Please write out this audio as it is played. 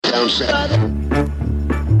Down south.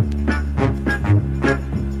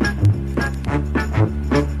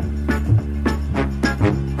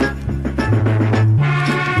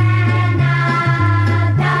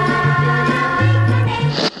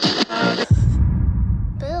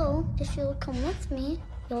 If you'll come with me,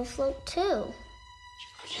 you'll float too.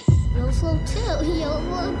 You'll float too. You'll float too. You'll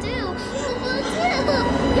float too. You'll float too.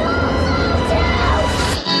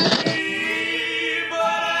 But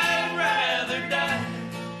I'd rather die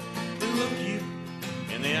than look you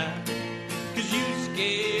in the eye, 'cause you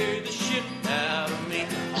scared the shit out of me.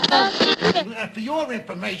 For your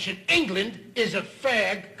information, England is a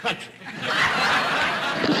fag country.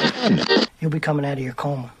 You'll be coming out of your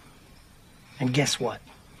coma. And guess what?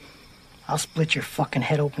 I'll split your fucking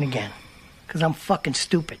head open again. 'Cause I'm fucking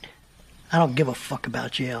stupid. I don't give a fuck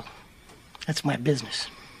about jail. That's my business.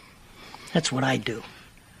 That's what I do.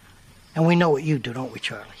 And we know what you do, don't we,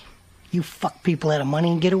 Charlie? You fuck people out of money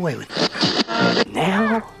and get away with it.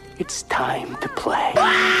 Now, it's time to play.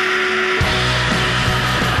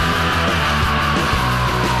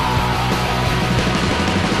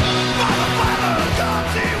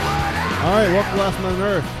 All right, welcome to Last Man on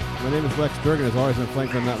Earth. My name is Lex Durgan. As always, I'm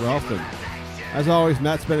flanked by Matt Ralston. As always,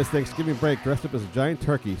 Matt spent his Thanksgiving break dressed up as a giant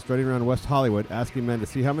turkey, strutting around West Hollywood, asking men to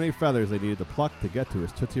see how many feathers they needed to pluck to get to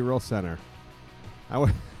his Tootsie Roll Center. How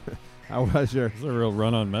was your... There's a real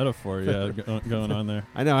run-on metaphor going on there.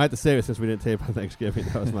 I know, I had to save it since we didn't tape on Thanksgiving.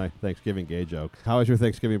 That was my Thanksgiving gay joke. How was your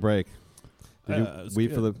Thanksgiving break? Did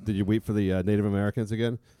you weep for the Native Americans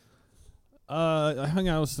again? I hung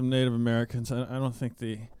out with some Native Americans. I don't think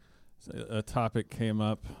a topic came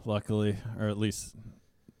up, luckily, or at least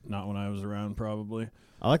not when I was around, probably.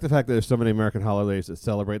 I like the fact that there's so many American holidays that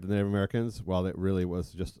celebrate the Native Americans, while it really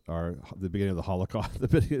was just the beginning of the Holocaust, the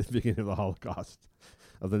beginning of the Holocaust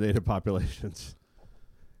of the Native populations.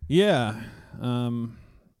 Yeah.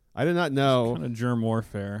 I did not know. Kind of germ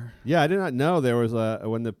warfare. Yeah, I did not know there was I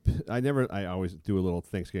always do a little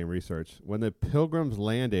Thanksgiving research. When the Pilgrims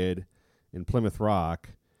landed in Plymouth Rock,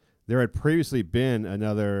 there had previously been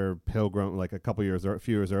another Pilgrim, like a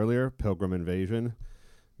few years earlier, Pilgrim invasion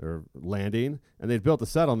or landing, and they'd built a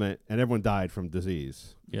settlement, and everyone died from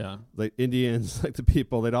disease. Yeah, like Indians, like the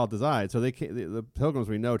people, they'd all died. So they came, the Pilgrims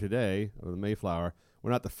we know today, or the Mayflower, were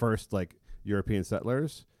not the first like European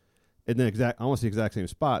settlers in almost the exact same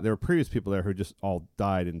spot. There were previous people there who just all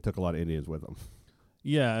died and took a lot of Indians with them.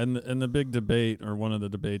 Yeah, and the big debate, or one of the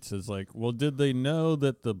debates, is like, well, did they know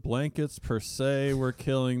that the blankets per se were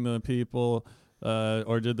killing the people,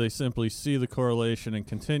 or did they simply see the correlation and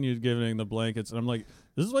continued giving the blankets? And I'm like,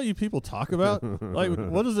 this is what you people talk about? Like,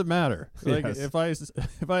 what does it matter? Like, yes. if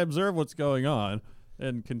I observe what's going on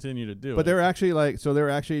and continue to do it. But there were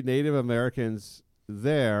actually Native Americans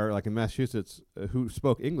there, like in Massachusetts, who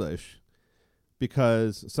spoke English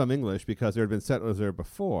because there had been settlers there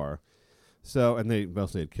before. So, and they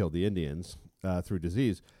mostly had killed the Indians through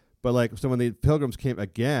disease. But so when the Pilgrims came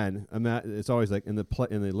again, it's always like in the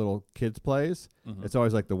little kids' plays, it's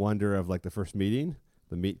always like the wonder of like the first meeting,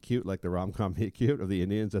 the meet cute, like the rom-com meet cute of the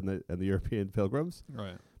Indians and the European Pilgrims.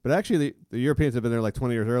 Right. But actually, the Europeans had been there like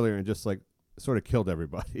 20 years earlier and just like sort of killed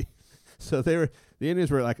everybody. So the Indians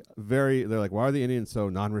were like they're like, why are the Indians so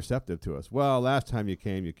non-receptive to us? Well, last time you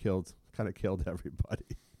came, you kind of killed everybody.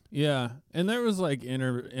 Yeah, and there was like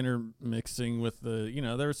intermixing with the,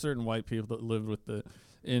 there were certain white people that lived with the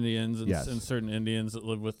Indians and, yes. and certain Indians that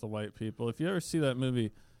lived with the white people. If you ever see that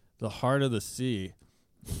movie, The Heart of the Sea,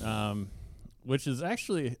 which is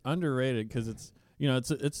actually underrated because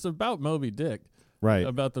it's about Moby Dick, right?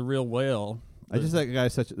 About the real whale. That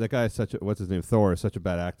guy is such a, what's his name? Thor is such a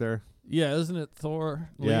bad actor. Yeah, isn't it Thor?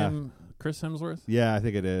 Yeah. Chris Hemsworth? Yeah, I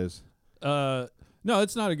think it is. No,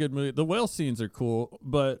 it's not a good movie. The whale scenes are cool,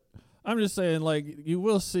 but I'm just saying, like, you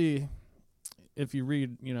will see, if you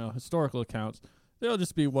read, historical accounts, there'll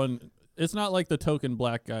just be one. It's not like the token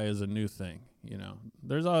black guy is a new thing,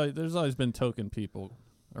 There's always been token people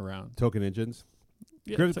around. Token engines.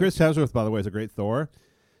 Yeah, Chris Hemsworth, by the way, is a great Thor,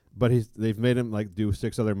 but they've made him like do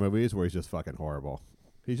 6 other movies where he's just fucking horrible.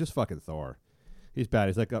 He's just fucking Thor. He's bad.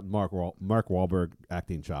 He's like got Mark Wahlberg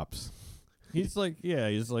acting chops. He's like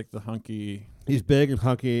the hunky. He's big and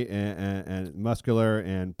hunky and muscular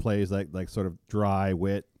and plays like sort of dry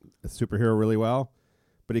wit superhero really well.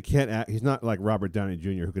 But he can't act. He's not like Robert Downey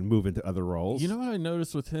Jr. who can move into other roles. You know what I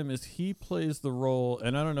noticed with him is he plays the role,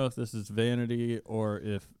 and I don't know if this is vanity or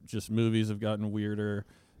if just movies have gotten weirder,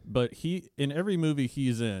 but in every movie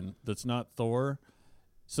he's in that's not Thor,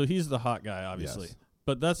 so he's the hot guy, obviously. Yes.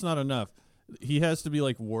 But that's not enough. he has to be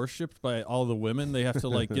like worshipped by all the women. They have to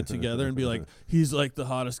like get together and be like, he's like the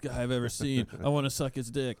hottest guy I've ever seen. I want to suck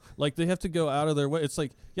his dick. Like they have to go out of their way. It's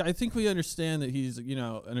like, yeah, I think we understand that he's, you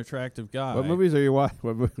know, an attractive guy. What movies are you watching?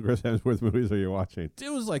 What Chris Hemsworth movies are you watching? It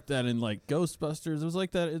was like that in like Ghostbusters. It was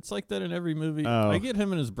like that. It's like that in every movie. Oh. I get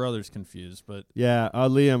him and his brothers confused, but Yeah,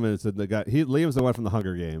 Liam is the guy. Liam's the one from the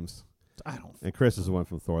Hunger Games. I don't. And Chris is the one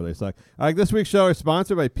from Thor. They suck. This week's show is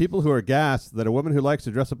sponsored by people who are gassed that a woman who likes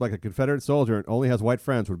to dress up like a Confederate soldier and only has white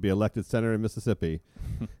friends would be elected senator in Mississippi.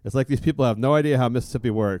 It's like these people have no idea how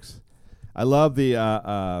Mississippi works. I love the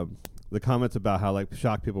comments about how like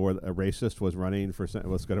shocked people were that a racist was running for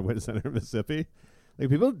was going to win senator in Mississippi.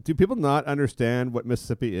 Like do people not understand what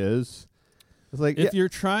Mississippi is? It's like If you're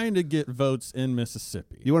trying to get votes in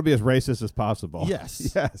Mississippi, you want to be as racist as possible.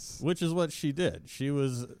 yes, Yes. which is what she did. She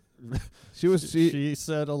was. She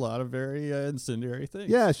said a lot of very incendiary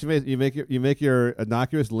things. Yeah, you make your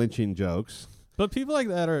innocuous lynching jokes. But people like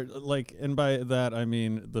that are like, and by that I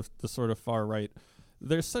mean the sort of far right.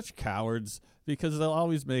 They're such cowards because they'll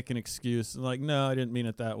always make an excuse and like, no, I didn't mean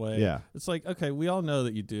it that way. Yeah. It's like, okay, we all know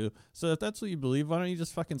that you do. So if that's what you believe, why don't you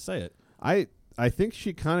just fucking say it? I think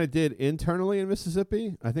she kind of did internally in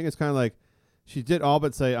Mississippi. I think it's kind of like she did all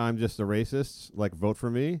but say, I'm just a racist, like vote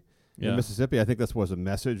for me. Yeah. In Mississippi, I think this was a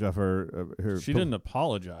message of her. She didn't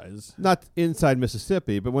apologize. Not inside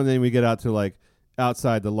Mississippi, but when then we get out to like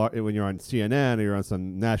outside when you're on CNN or you're on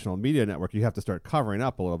some national media network, you have to start covering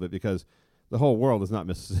up a little bit because the whole world is not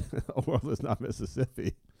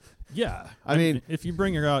Mississippi. Yeah. I mean, if you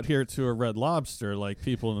bring her out here to a Red Lobster, like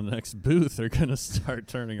people in the next booth are going to start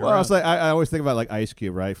turning well, around. it's like I always think about like Ice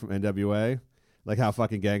Cube, right, from NWA, like how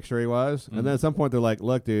fucking gangster he was. And then at some point they're like,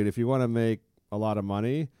 look, dude, if you want to make a lot of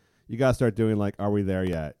money, you got to start doing like, are we there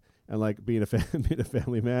yet? And like being a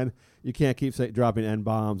family man, you can't keep dropping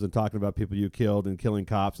N-bombs and talking about people you killed and killing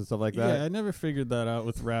cops and stuff like that. Yeah, I never figured that out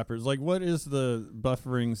with rappers. Like, what is the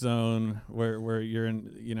buffering zone where you're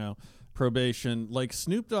in, you know, probation? Like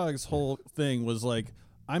Snoop Dogg's whole thing was like,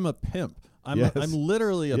 I'm a pimp. I'm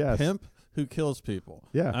literally a pimp who kills people.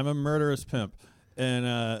 Yeah, I'm a murderous pimp,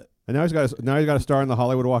 and now he's got a star in the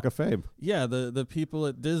Hollywood Walk of Fame. Yeah, the people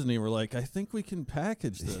at Disney were like, I think we can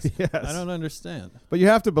package this. Yes. I don't understand. But you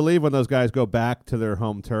have to believe when those guys go back to their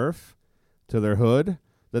home turf, to their hood,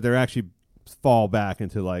 that they're actually fall back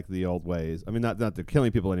into like the old ways. I mean, not they're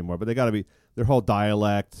killing people anymore, but they got to be, their whole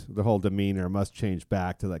dialect, their whole demeanor must change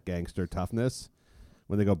back to that gangster toughness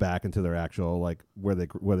when they go back into their actual like where they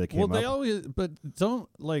came Well, up. they always, but don't,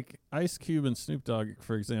 like Ice Cube and Snoop Dogg,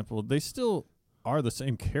 for example, they still are the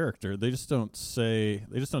same character. They just don't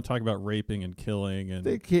talk about raping and killing, and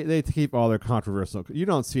they keep all their controversial. You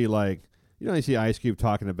don't see Ice Cube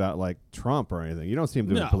talking about like Trump or anything. You don't see him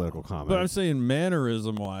doing political comments. But I'm saying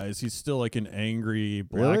mannerism wise, he's still like an angry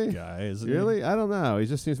black guy. Isn't really? he? I don't know. He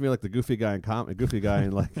just seems to me like the goofy guy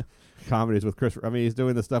in like comedies with Chris. I mean, he's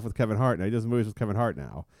doing the stuff with Kevin Hart now. He does movies with Kevin Hart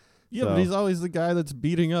now. Yeah, so. But he's always the guy that's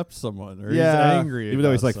beating up someone, or he's angry. Even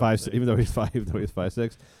though he's like something. 5'6", even though he's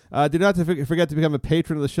 5'6". Do not forget to become a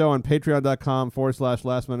patron of the show on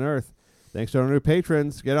patreon.com/Last Man on Earth. Thanks to our new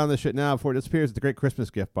patrons. Get on this shit now before it disappears. It's a great Christmas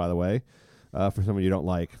gift, by the way. For someone you don't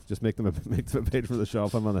like, just make them a patron for the show.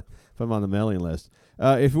 If I'm on the mailing list.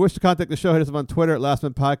 If you wish to contact the show, hit us up on Twitter at Last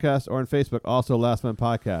Man Podcast or on Facebook, also Last Man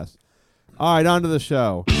Podcast. All right, on to the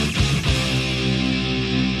show.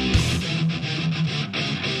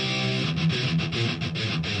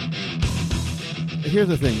 Here's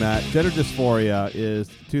the thing, Matt. Gender dysphoria is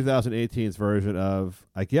 2018's version of,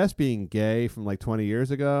 I guess, being gay from like 20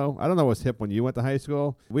 years ago. I don't know what's hip when you went to high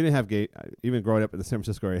school. We didn't have gay, even growing up in the San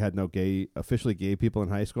Francisco area, had no officially gay people in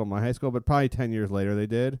high school, my high school, but probably 10 years later they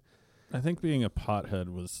did. I think being a pothead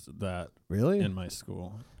was that really in my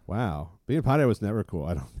school. Wow. Being a pothead was never cool.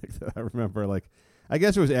 I don't think that I remember I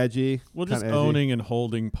guess it was edgy. Well, just edgy. owning and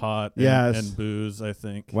holding pot and booze, I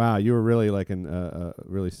think. Wow, you were really like a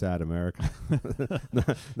really sad American.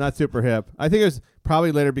 not super hip. I think it was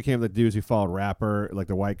probably later became the dudes who followed like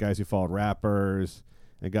the white guys who followed rappers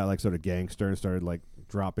and got like sort of gangster and started like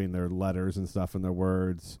dropping their letters and stuff in their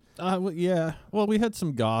words. Yeah. Well, we had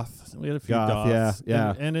some goth. We had a few goths.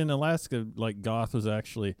 Yeah. And in Alaska, like goth was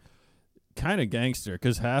actually kind of gangster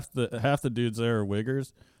because half the dudes there are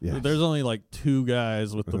wiggers. Yes. There's only like two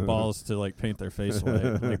guys with the balls to like paint their face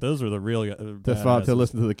white. Like those were the real to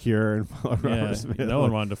listen to The Cure and follow Robert Smith. No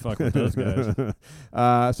one wanted to fuck with those guys.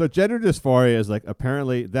 So gender dysphoria is like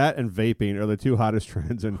apparently that and vaping are the two hottest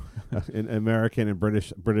trends in American and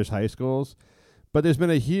British high schools. But there's been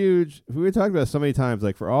a huge, we talked about it so many times,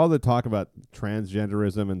 like for all the talk about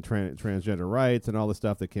transgenderism and transgender rights and all the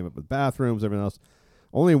stuff that came up with bathrooms, everything else.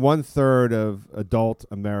 only 1/3 of adult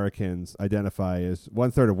Americans identify as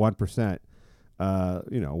 1/3 of 1%.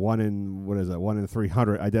 One in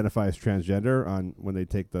 300 identify as transgender on when they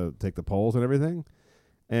take the polls and everything.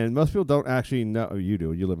 And most people don't actually know. Oh, you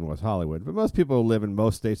do. You live in West Hollywood, but most people who live in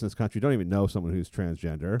most states in this country don't even know someone who's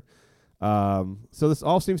transgender. So this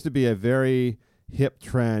all seems to be a very hip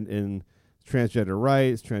trend in transgender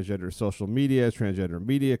rights, transgender social media, transgender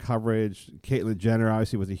media coverage. Caitlyn Jenner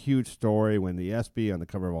obviously was a huge story when the ESPY on the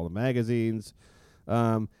cover of all the magazines.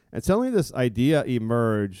 And suddenly this idea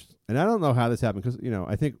emerged, and I don't know how this happened because,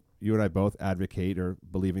 I think you and I both advocate or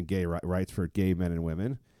believe in gay rights for gay men and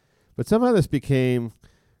women. But somehow this became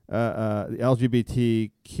the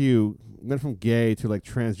LGBTQ went from gay to like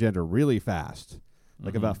transgender really fast,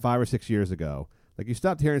 like about 5 or 6 years ago. Like you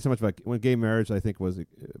stopped hearing so much about when gay marriage, I think, was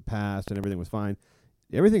passed and everything was fine.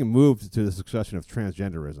 Everything moved to the succession of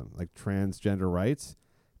transgenderism, like transgender rights,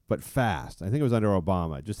 but fast. I think it was under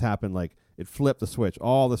Obama. It just happened like it flipped the switch.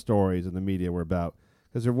 All the stories in the media were about,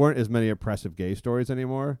 because there weren't as many oppressive gay stories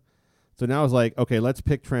anymore. So now it's like, okay, let's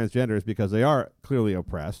pick transgenders because they are clearly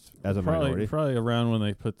oppressed as a minority. Probably around when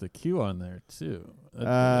they put the Q on there, too. It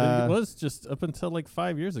was just up until like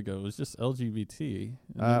 5 years ago. It was just LGBT.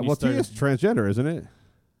 Well, T is transgender, isn't it?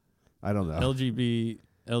 I don't know.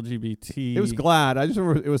 LGBT. It was GLAAD. I just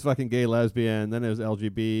remember it was fucking gay, lesbian. Then it was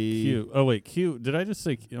LGBT. Q. Oh, wait. Q. Did I just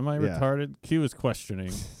say, am I retarded? Q is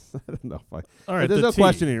questioning. I don't know. All right. There's no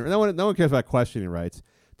questioning. No one cares about questioning rights.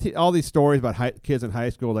 All these stories about kids in high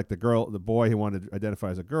school, like the boy who wanted to identify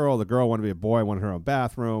as a girl, the girl wanted to be a boy, wanted her own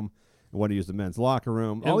bathroom, and wanted to use the men's locker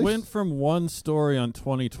room. It went from one story on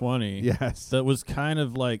 2020 that was kind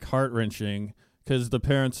of like heart-wrenching because the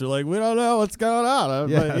parents are like, we don't know what's going on.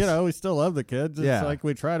 But, we still love the kids. It's like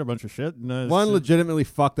we tried a bunch of shit. And one legitimately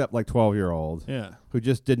fucked up like 12-year-old who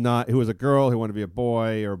just who was a girl who wanted to be a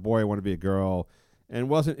boy or a boy who wanted to be a girl. And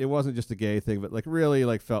it wasn't just a gay thing, but like really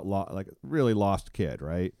like felt like really lost kid,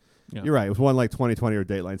 right? Yeah. You're right. It was one like 2020 or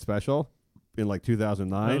Dateline special in like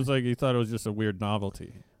 2009. It was like you thought it was just a weird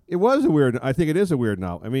novelty. It was I think it is a weird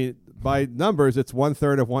novel. I mean, by numbers, it's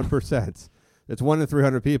 1/3 of 1%. It's 1 in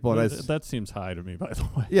 300 people. And that seems high to me, by the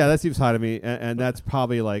way. Yeah, that seems high to me. And that's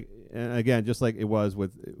probably like, and again, just like it was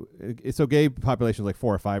with, so gay population is like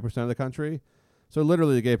 4 or 5% of the country. So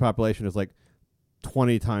literally the gay population is like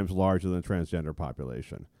 20 times larger than the transgender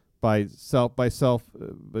population by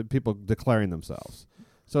people declaring themselves.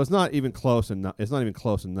 So it's not even close in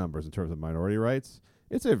numbers in terms of minority rights.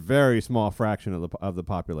 It's a very small fraction of the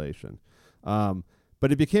population.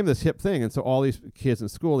 But it became this hip thing, and so all these kids in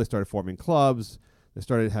school, they started forming clubs. They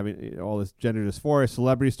started having all this gender dysphoria.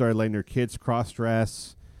 Celebrities started letting their kids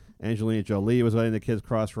cross-dress. Angelina Jolie was letting the kids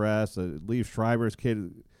cross-dress. Liev Schreiber's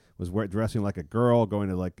kid was dressing like a girl, going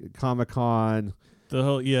to like Comic-Con.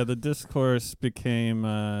 The discourse became,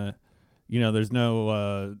 there's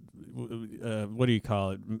no, what do you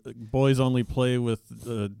call it? Boys only play with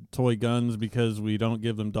toy guns because we don't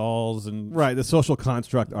give them dolls. And right, the social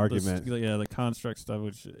construct argument. The construct stuff,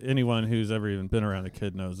 which anyone who's ever even been around a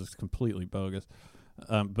kid knows is completely bogus.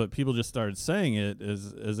 But people just started saying it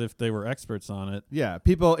as if they were experts on it. Yeah,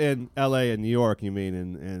 people in L.A. and New York, you mean,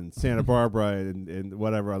 and Santa Barbara and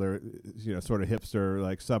whatever other, sort of hipster,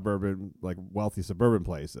 like suburban, like wealthy suburban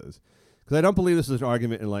places. Because I don't believe this is an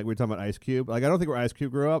argument in, like, we're talking about Ice Cube. Like, I don't think where Ice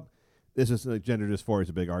Cube grew up, this is, like, gender dysphoria is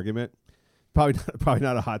a big argument. Probably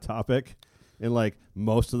not a hot topic in, like,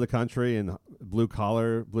 most of the country in blue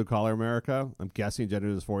collar America. I'm guessing gender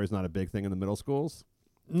dysphoria is not a big thing in the middle schools.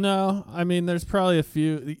 No, I mean, there's probably a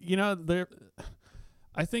few,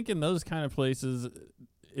 I think in those kind of places,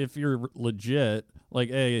 if you're legit,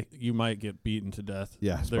 like, you might get beaten to death.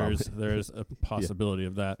 Yes, there's a possibility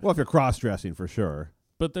of that. Well, if you're cross-dressing, for sure.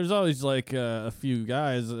 But there's always, like, a few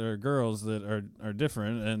guys or girls that are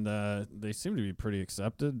different, and they seem to be pretty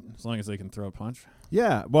accepted as long as they can throw a punch.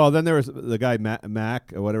 Yeah, well, then there was the guy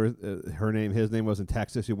Mac, or whatever his name was in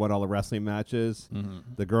Texas, who won all the wrestling matches.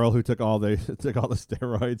 Mm-hmm. The girl who took all the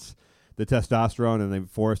steroids, the testosterone, and they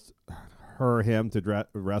forced him to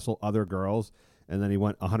wrestle other girls, and then he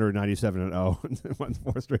went 197-0 and won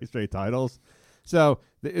 4 straight titles. So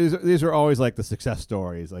these are always like the success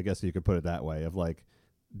stories, I guess you could put it that way. Of like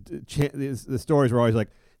the stories were always like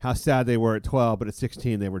how sad they were at 12, but at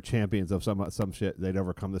 16 they were champions of some shit. They'd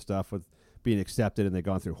overcome the stuff with being accepted, and they'd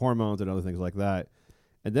gone through hormones and other things like that.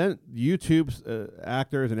 And then YouTube's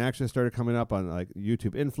actors and actresses started coming up on like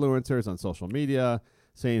YouTube influencers on social media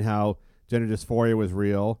saying how gender dysphoria was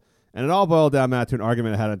real. And it all boiled down, Matt, to an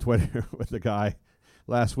argument I had on Twitter with the guy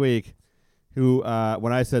last week who,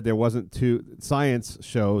 when I said there wasn't science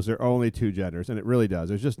shows there are only 2 genders, and it really does.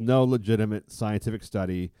 There's just no legitimate scientific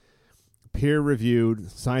study peer-reviewed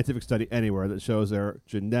scientific study anywhere that shows there are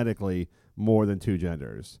genetically more than 2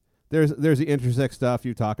 genders. There's the intersex stuff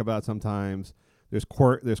you talk about sometimes. There's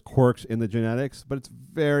quirks in the genetics, but it's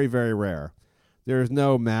very, very rare. There's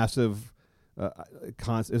no massive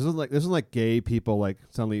this isn't like gay people like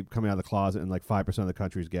suddenly coming out of the closet and like 5% of the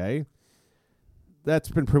country is gay. That's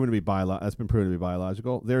been proven to be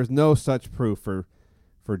biological. There's no such proof for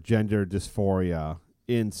gender dysphoria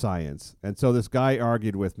in science. And so this guy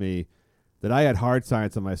argued with me that I had hard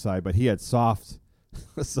science on my side, but he had soft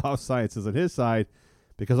sciences on his side,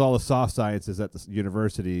 because all the soft sciences at the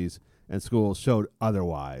universities and schools showed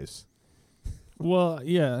otherwise. Well,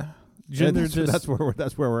 yeah. Gender that's where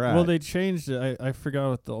we're at. Well, they changed it. I forgot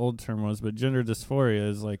what the old term was, but gender dysphoria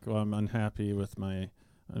is like, well, I'm unhappy with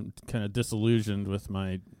I'm kind of disillusioned with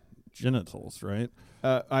my genitals, right?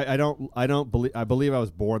 I believe I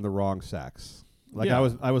was born the wrong sex. Like Yeah.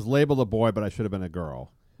 I was labeled a boy, but I should have been a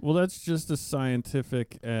girl. Well, that's just as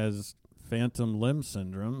scientific as phantom limb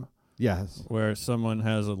syndrome, Yes. where someone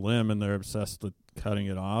has a limb and they're obsessed with cutting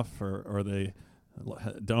it off, or they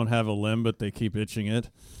don't have a limb but they keep itching it.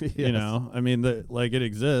 Yes. You know, I mean, it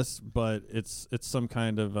exists, but it's some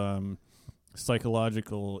kind of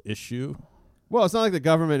psychological issue. Well, it's not like the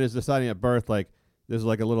government is deciding at birth, like, there's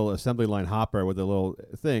like a little assembly line hopper with a little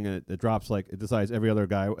thing, and it drops, like, it decides every other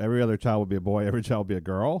child will be a boy, every child will be a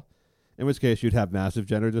girl, in which case you'd have massive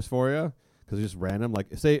gender dysphoria, because it's just random. Like,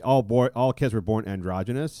 say all kids were born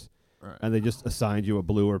androgynous, Right. and they just assigned you a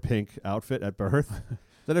blue or pink outfit at birth.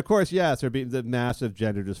 Then, of course, yes, there'd be the massive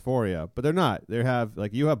gender dysphoria, but they're not. They have,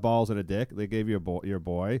 like, you have balls and a dick, they gave you your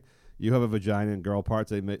boy. You have a vagina and girl parts,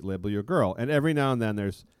 they label you a girl. And every now and then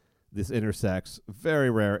there's this intersex, very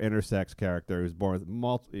rare intersex character who's born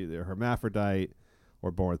with either hermaphrodite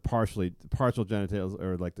or born with partial genitals,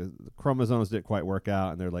 or like the chromosomes didn't quite work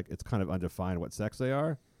out, and they're like, it's kind of undefined what sex they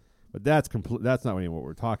are. But that's not even what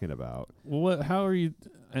we're talking about. Well, how are you?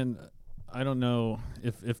 And I don't know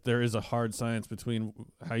if there is a hard science between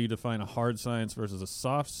how you define a hard science versus a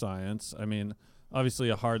soft science. I mean, obviously,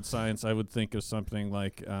 a hard science, I would think of something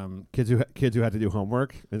like Kids who had to do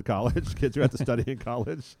homework in college, kids who had to study in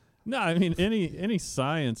college. No, I mean any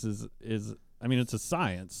science is I mean, it's a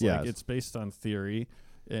science. Yes. Like, it's based on theory,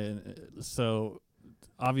 and so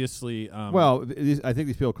obviously. Well, I think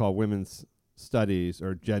these people call women's studies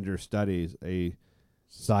or gender studies a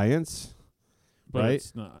science, but right?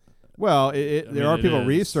 it's not. Well, there are people is.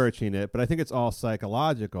 researching it, but I think it's all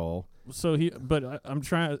psychological. So I'm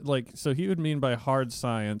trying, like, so he would mean by hard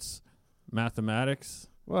science, mathematics.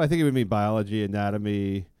 Well, I think it would mean biology,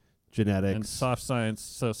 anatomy, genetics, And soft science,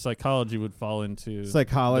 so psychology would fall into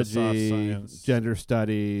psychology, the soft science. gender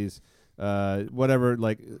studies, whatever,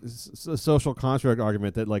 like social construct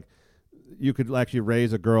argument that, like, you could actually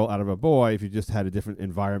raise a girl out of a boy if you just had a different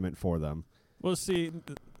environment for them. Well, see,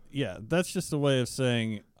 yeah, that's just a way of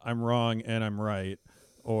saying I'm wrong and I'm right,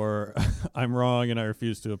 or I'm wrong and I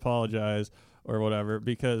refuse to apologize, or whatever,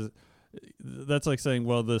 because that's like saying,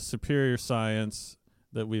 well, the superior science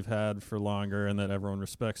that we've had for longer and that everyone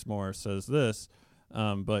respects more says this,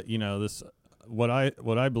 but you know, this what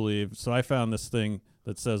I believe. So I found this thing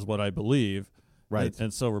that says what I believe, Right.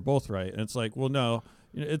 And so we're both right. And it's like, well, no,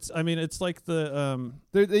 it's like the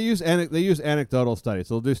They use anecdotal studies.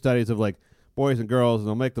 So they'll do studies of, like, boys and girls, and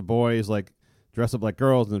they'll make the boys, like, dress up like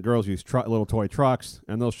girls, and the girls use little toy trucks,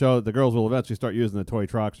 and they'll show that the girls will eventually start using the toy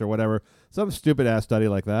trucks or whatever. Some stupid ass study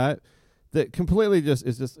like that completely is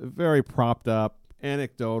just a very propped up,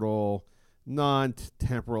 anecdotal,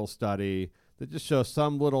 non-temporal study that just shows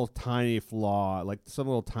some little tiny flaw, like some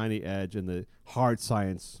little tiny edge in the hard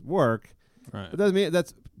science work. right. It doesn't mean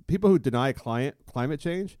that's people who deny climate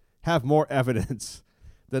change have more evidence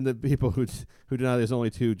than the people who deny there's only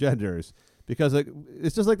 2 genders. Because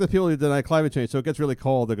it's just like the people who deny climate change. So it gets really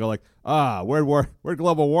cold. They go like, where'd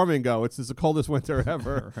global warming go? It's the coldest winter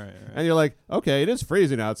ever. Right. And you're like, okay, it is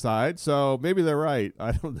freezing outside, so maybe they're right.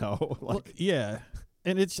 I don't know. Well, yeah,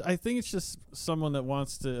 and I think it's just someone that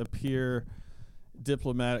wants to appear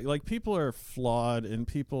diplomatic. Like, people are flawed and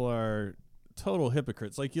people are total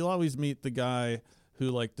hypocrites. Like, you'll always meet the guy who,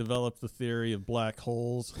 like, developed the theory of black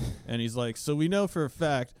holes, and he's like, so we know for a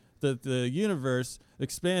fact that the universe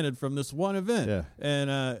expanded from this one event. Yeah.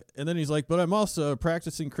 And then he's like, but I'm also a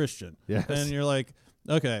practicing Christian. Yes. And you're like,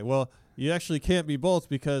 okay, well, you actually can't be both,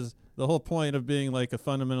 because the whole point of being like a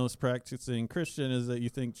fundamentalist practicing Christian is that you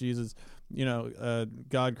think Jesus,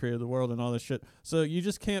 God created the world and all this shit. So you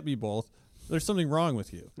just can't be both. There's something wrong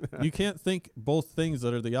with you. You can't think both things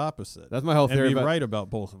that are the opposite. That's my whole theory and be about, right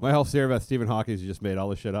about both of them. my whole theory about Stephen Hawking is he just made all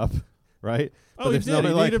this shit up. right? Oh, But he there's did. He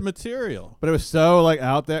no, like, needed material. but it was so like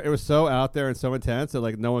out there. It was so out there and so intense that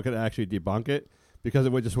like no one could actually debunk it because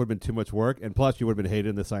it would have been too much work. And plus, you would have been hated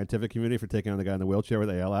in the scientific community for taking on the guy in the wheelchair with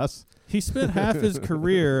ALS. He spent half his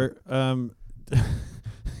career.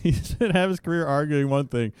 He spent half his career arguing one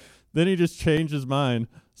thing. Then he just changed his mind.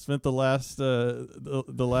 Spent the last, the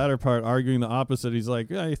latter part arguing the opposite. He's like,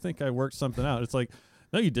 "Yeah, you think I worked something out?" It's like,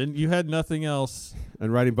 no, you didn't. You had nothing else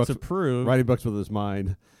And writing books to prove. writing books with his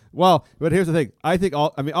mind. Well, but here's the thing. I think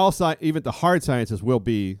even the hard sciences will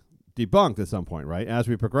be debunked at some point, right? As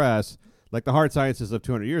we progress, like the hard sciences of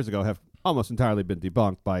 200 years ago have almost entirely been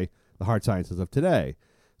debunked by the hard sciences of today.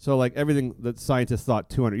 So like everything that scientists thought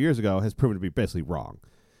 200 years ago has proven to be basically wrong.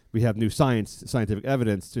 We have new scientific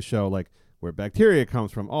evidence to show like where bacteria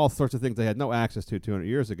comes from, all sorts of things they had no access to 200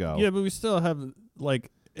 years ago. Yeah, but we still have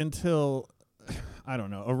like until I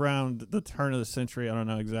don't know, around the turn of the century, I don't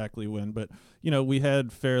know exactly when, but we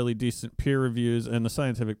had fairly decent peer reviews and the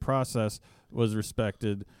scientific process was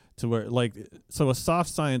respected to where so a soft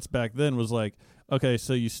science back then was like, okay,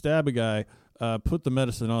 so you stab a guy, put the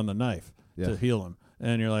medicine on the knife to heal him.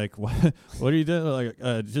 And you're like, what are you doing?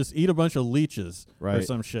 Like, just eat a bunch of leeches or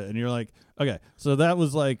some shit. And you're like, okay, so that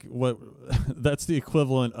was like that's the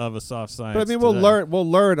equivalent of a soft science. But I mean, we'll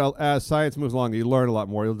learn as science moves along. You learn a lot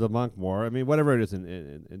more. You'll debunk more. I mean, whatever it is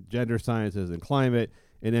in gender sciences, in climate,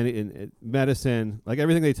 in medicine, like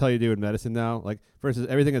everything they tell you to do in medicine now. Like for instance,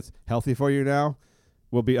 everything that's healthy for you now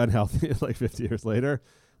will be unhealthy like 50 years later.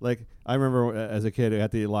 Like I remember as a kid, I had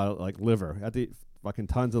to eat a lot of like liver. I had to eat fucking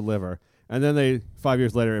tons of liver. And then 5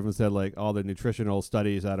 years later, everyone said like all the nutritional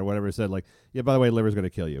studies out or whatever said like, yeah, by the way, liver's going to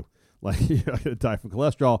kill you. Like you're going to die from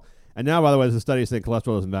cholesterol. And now, by the way, there's a study saying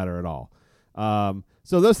cholesterol doesn't matter at all.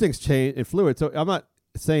 So those things change in fluid. So I'm not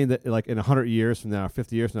saying that like in 100 years from now,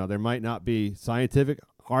 50 years from now, there might not be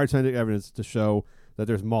hard scientific evidence to show that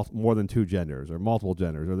there's more than two genders or multiple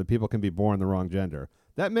genders or that people can be born the wrong gender.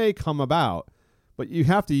 That may come about, but you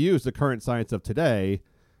have to use the current science of today.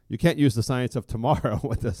 You can't use the science of tomorrow,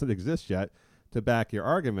 what doesn't exist yet, to back your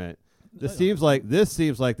argument. This seems like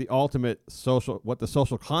the ultimate what the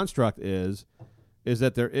social construct is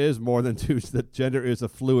that there is more than two. That gender is a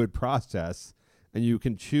fluid process, and you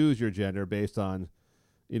can choose your gender based on,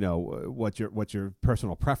 what your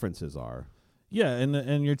personal preferences are. Yeah,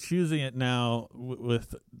 and you're choosing it now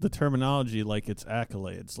with the terminology like it's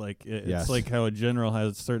accolades, like it's like how a general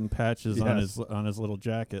has certain patches on his little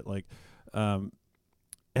jacket, like.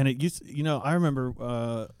 And it used, I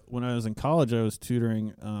remember when I was in college, I was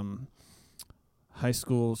tutoring high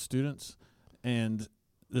school students, and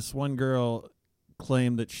this one girl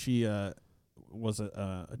claimed that she was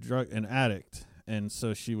an addict, and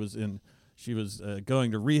so she was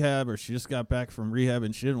going to rehab, or she just got back from rehab,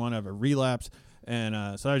 and she didn't want to have a relapse,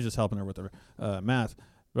 and so I was just helping her with her math.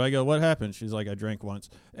 But I go, what happened? She's like, I drank once,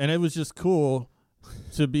 and it was just cool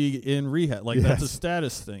to be in rehab, like that's a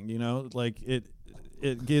status thing, like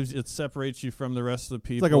it separates you from the rest of the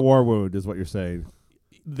people. It's like a war wound is what you're saying.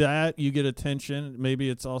 That you get attention. Maybe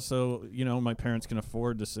it's also, my parents can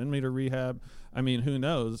afford to send me to rehab. I mean, who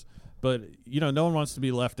knows? But, no one wants to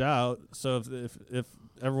be left out. So if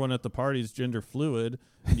everyone at the party is gender fluid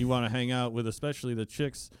and you want to hang out with especially the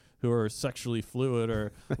chicks who are sexually fluid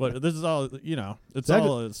or what, this is all, it's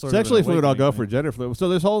all sort sexually of fluid, I'll go for gender fluid.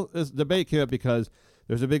 So this debate came up because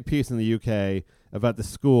there's a big piece in the UK about the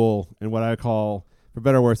school and what I call, for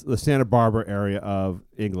better or worse, the Santa Barbara area of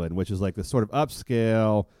England, which is like this sort of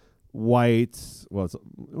upscale, white,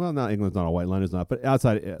 not England's not all white, London's not, but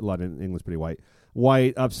outside London, England's pretty white.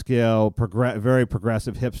 White, upscale, very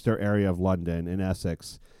progressive hipster area of London in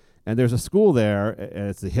Essex. And there's a school there, and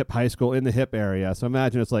it's the hip high school in the hip area. So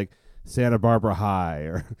imagine it's like Santa Barbara High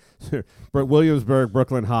or Williamsburg,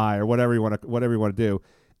 Brooklyn High, or whatever you want to do.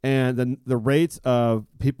 And then the rates of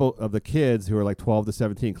the kids who are like 12 to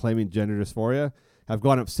 17 claiming gender dysphoria have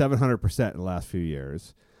gone up 700% in the last few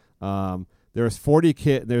years. There's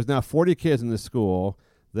now 40 kids in this school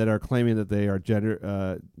that are claiming that they are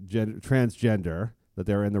transgender, that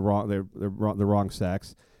they're in the wrong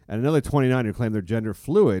sex, and another 29 who claim they're gender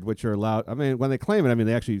fluid, which are allowed. I mean, when they claim it,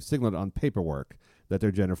 they actually signal it on paperwork that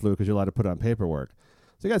they're gender fluid because you're allowed to put it on paperwork.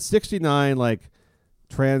 So you got 69 like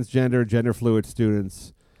transgender, gender fluid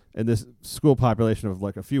students in this school population of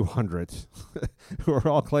like a few hundred who are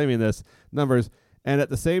all claiming this numbers. And at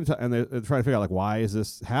the same time, and they're trying to figure out, like, why is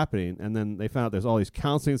this happening? And then they found out there's all these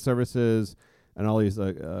counseling services and all these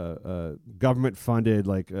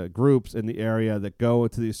government-funded, groups in the area that go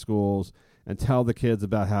to these schools and tell the kids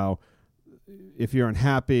about how if you're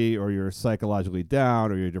unhappy or you're psychologically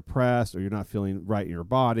down or you're depressed or you're not feeling right in your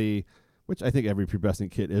body, which I think every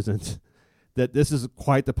pubescent kid isn't, that this is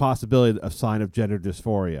quite the possibility of sign of gender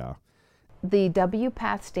dysphoria. The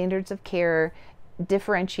WPATH standards of care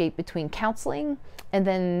differentiate between counseling and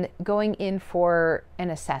then going in for an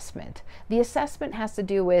assessment. The assessment has to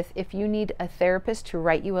do with if you need a therapist to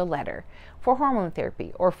write you a letter for hormone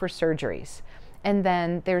therapy or for surgeries. And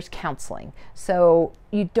then there's counseling. So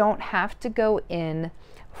you don't have to go in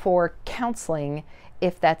for counseling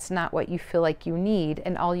if that's not what you feel like you need,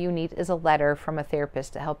 and all you need is a letter from a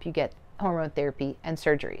therapist to help you get hormone therapy and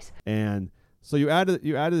surgeries. And so you added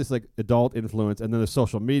this like adult influence, and then the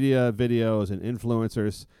social media videos and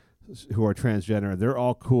influencers who are transgender. They're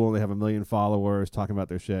all cool and they have 1 million followers talking about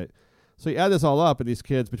their shit. So you add this all up, and these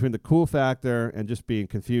kids, between the cool factor and just being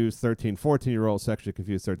confused 13, 14-year-olds, sexually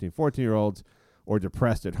confused 13, 14-year-olds, or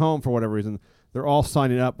depressed at home for whatever reason, they're all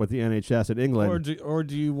signing up with the NHS in England. Or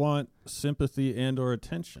do you want sympathy and or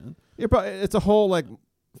attention? It's a whole like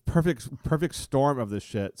perfect storm of this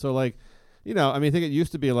shit. So like, you know, I mean, I think it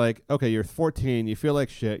used to be like, okay, you're 14, you feel like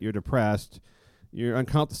shit, you're depressed, you're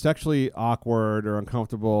sexually awkward or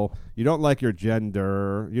uncomfortable, you don't like your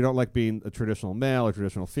gender, you don't like being a traditional male or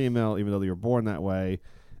traditional female, even though you were born that way.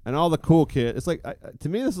 And all the cool kids, it's like, to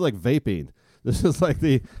me, this is like vaping. This is like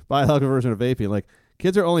the biological version of vaping. Like,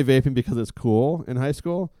 kids are only vaping because it's cool in high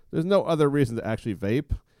school. There's no other reason to actually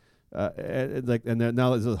vape. Now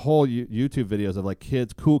there's a whole YouTube videos of like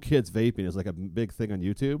cool kids vaping is like a big thing on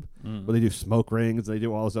YouTube, where they do smoke rings, they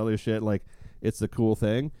do all this other shit. Like, it's the cool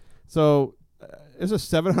thing. So there's a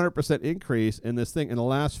 700% increase in this thing in the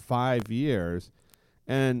last 5 years.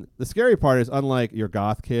 And the scary part is, unlike your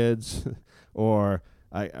goth kids or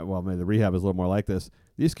maybe the rehab is a little more like this.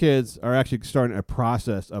 These kids are actually starting a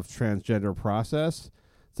process of transgender process.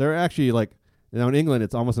 So they're actually like, you know, in England,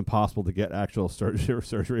 it's almost impossible to get actual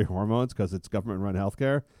surgery hormones because it's government-run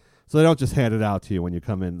healthcare. So they don't just hand it out to you when you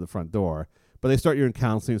come in the front door. But they start you in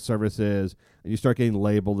counseling services, and you start getting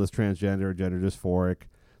labeled as transgender, gender dysphoric.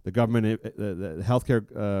 The government, the healthcare,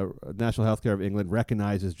 National Healthcare of England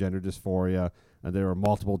recognizes gender dysphoria, and there are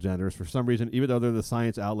multiple genders for some reason, even though they're the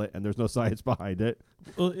science outlet and there's no science behind it.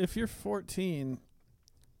 Well, if you're 14,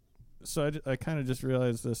 so I kind of just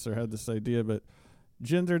realized this or had this idea, but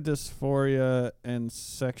gender dysphoria and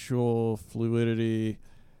sexual fluidity,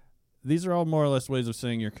 these are all more or less ways of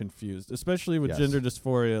saying you're confused, especially with gender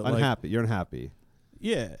dysphoria. Unhappy. You're unhappy.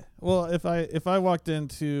 Yeah. Well, if I walked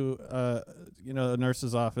into a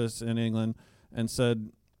nurse's office in England and said,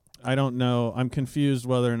 I don't know, I'm confused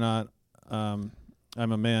whether or not I'm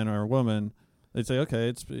a man or a woman, they'd say, okay,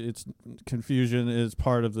 it's confusion is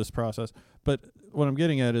part of this process. But what I'm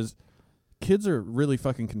getting at is, kids are really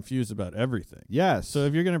fucking confused about everything. Yes. So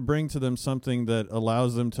if you're going to bring to them something that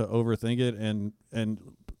allows them to overthink it and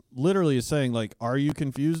literally is saying, like, are you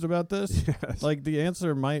confused about this? Yes. Like, the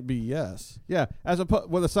answer might be yes. Yeah.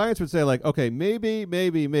 Well, the science would say, like, okay, maybe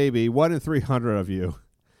 1 in 300 of you,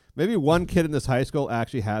 maybe one kid in this high school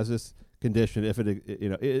actually has this condition if it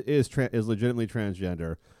is legitimately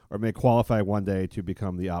transgender or may qualify one day to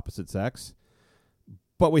become the opposite sex.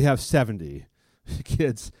 But we have 70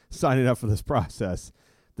 kids signing up for this process,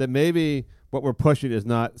 that maybe what we're pushing is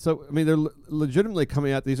not. So, I mean, they're legitimately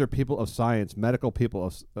coming at, these are people of science, medical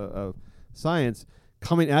people of science,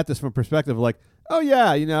 coming at this from a perspective of like, oh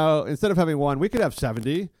yeah, you know, instead of having one, we could have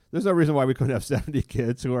 70. There's no reason why we couldn't have 70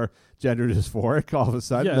 kids who are gender dysphoric all of a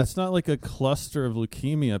sudden. Yeah, it's not like a cluster of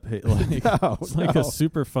leukemia. It's like a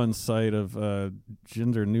super fun site of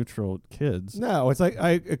gender neutral kids. No, it's like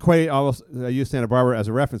I use Santa Barbara as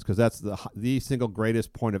a reference because that's the single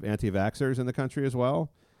greatest point of anti-vaxxers in the country as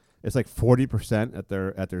well. It's like 40%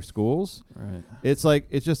 at their schools. Right. It's like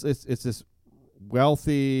it's this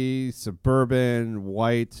wealthy suburban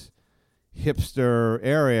white hipster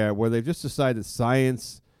area where they've just decided that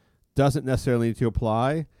science doesn't necessarily need to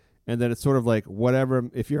apply, and that it's sort of like whatever.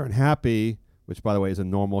 If you're unhappy, which by the way is a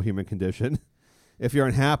normal human condition, if you're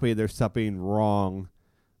unhappy, there's something wrong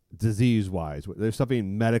disease-wise. There's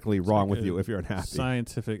something medically wrong with you if you're unhappy.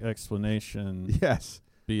 Scientific explanation. Yes.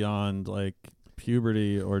 Beyond like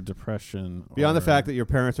puberty or depression. Beyond the fact that your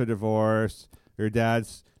parents are divorced, your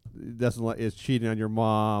dad's is cheating on your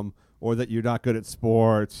mom, or that you're not good at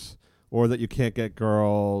sports, or that you can't get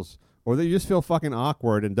girls, or that you just feel fucking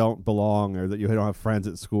awkward and don't belong, or that you don't have friends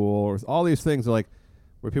at school, or all these things are like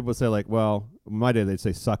where people would say like, well, in my day they'd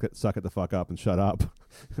say suck it the fuck up and shut up.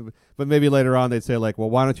 But maybe later on they'd say like, well,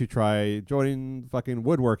 why don't you try joining fucking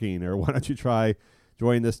woodworking, or why don't you try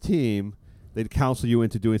joining this team? They'd counsel you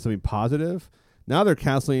into doing something positive. Now they're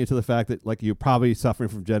counseling you to the fact that like you're probably suffering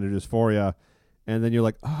from gender dysphoria, and then you're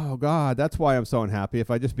like, oh God, that's why I'm so unhappy. If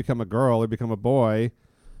I just become a girl or become a boy,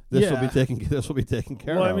 This will be taken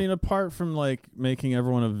care Well, of. I mean, apart from like making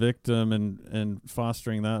everyone a victim and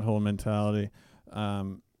fostering that whole mentality,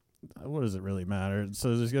 what does it really matter?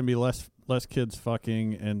 So there's going to be less kids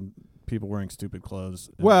fucking and people wearing stupid clothes.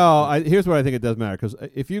 Well, here's what I think it does matter, because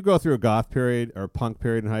if you go through a goth period or a punk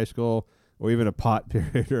period in high school, or even a pot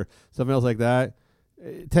period or something else like that,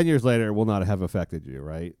 10 years later it will not have affected you,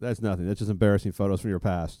 right? That's nothing. That's just embarrassing photos from your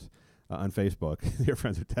past on Facebook. Your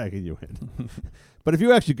friends are tagging you in. But if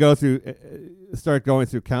you actually go through, start going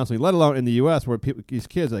through counseling, let alone in the U.S. where these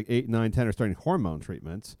kids like 8, 9, 10 are starting hormone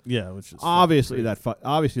treatments. Yeah, which is obviously that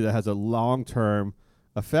has a long-term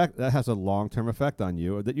effect. That has a long-term effect on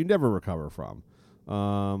you that you never recover from.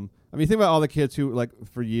 I mean, think about all the kids who, like,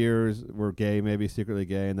 for years were gay, maybe secretly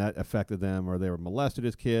gay, and that affected them, or they were molested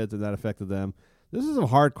as kids, and that affected them. This is some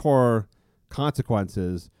hardcore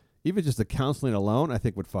consequences. Even just the counseling alone, I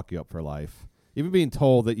think, would fuck you up for life. Even being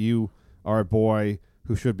told that you are a boy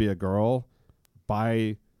who should be a girl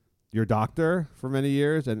by your doctor for many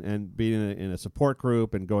years, and being in a support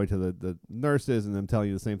group and going to the nurses and them telling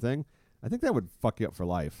you the same thing, I think that would fuck you up for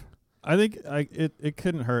life. I think it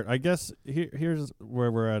couldn't hurt. I guess here's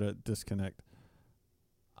where we're at a disconnect.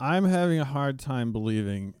 I'm having a hard time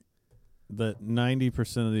believing that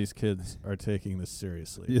 90% of these kids are taking this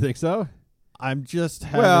seriously. You think so? I'm just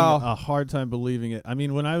having a hard time believing it. I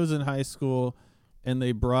mean, when I was in high school and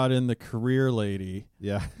they brought in the career lady,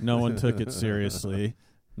 yeah, no one took it seriously.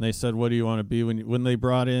 And they said, "What do you want to be?" When they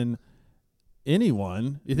brought in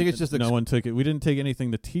anyone, you think it's just no one took it. We didn't take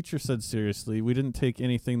anything the teacher said seriously. We didn't take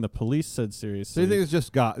anything the police said seriously. So you think it's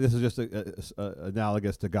just goth? This is just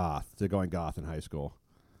analogous to going goth in high school.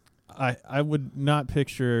 I would not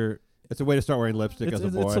picture. It's a way to start wearing lipstick as a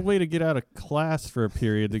boy. It's a way to get out of class for a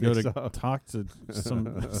period to go to talk to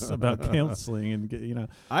some about counseling and get,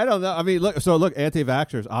 I don't know. I mean, look,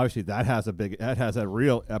 anti-vaxxers, obviously that has a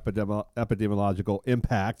real epidemiological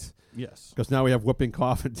impact. Yes. Because now we have whooping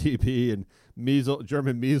cough and TB and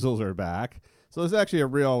German measles are back. So there's actually a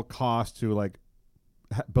real cost to like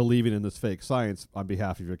believing in this fake science on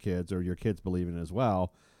behalf of your kids, or your kids believing it as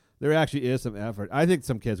well. There actually is some effort. I think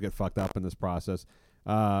some kids get fucked up in this process.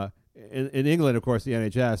 In England, of course, the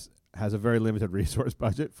NHS has a very limited resource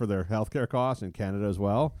budget for their healthcare costs, in Canada as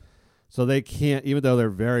well. So they can't, even though they're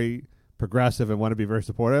very progressive and want to be very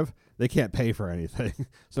supportive, they can't pay for anything.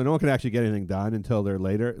 So no one can actually get anything done until they're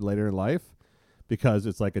later in life, because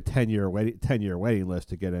it's like a 10-year waiting list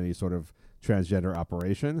to get any sort of transgender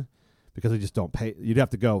operation, because they just don't pay. You'd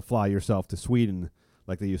have to go fly yourself to Sweden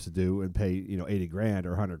like they used to do and pay $80,000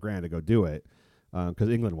 or $100,000 to go do it, because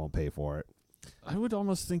England won't pay for it. I would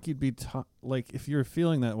almost think you'd be like, if you're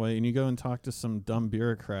feeling that way and you go and talk to some dumb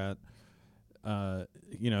bureaucrat, who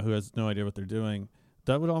has no idea what they're doing,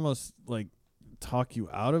 that would almost like talk you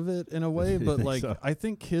out of it in a way. But like, so? I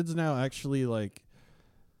think kids now actually like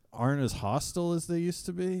aren't as hostile as they used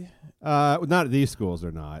to be. Not at these schools,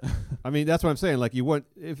 they're not. I mean, that's what I'm saying. Like, you wouldn't,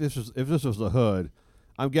 if this was the hood,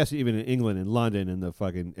 I'm guessing even in England and London and the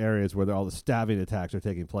fucking areas where all the stabbing attacks are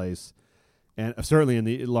taking place, and certainly in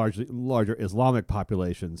the larger Islamic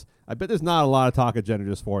populations, I bet there's not a lot of talk of gender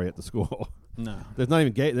dysphoria at the school. No. There's not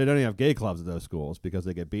even gay. They don't even have gay clubs at those schools because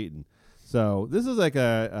they get beaten. So this is like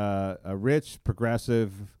a rich,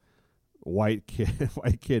 progressive, white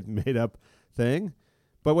kid made up thing.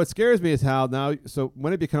 But what scares me is how now, so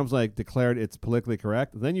when it becomes like declared it's politically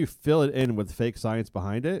correct, then you fill it in with fake science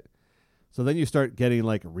behind it. So then you start getting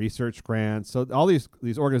like research grants. So all these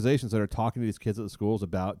organizations that are talking to these kids at the schools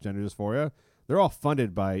about gender dysphoria, they're all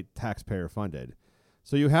funded by taxpayer funded.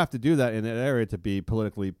 So you have to do that in that area to be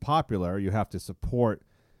politically popular. You have to support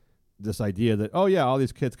this idea that, oh yeah, all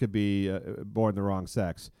these kids could be born the wrong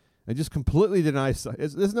sex, and just completely deny.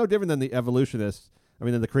 This is no different than the evolutionists.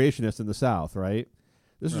 Than the creationists in the South, right?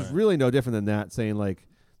 This is really no different than that, saying like,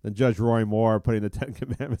 than Judge Roy Moore putting the Ten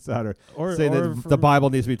Commandments out, or saying that the Bible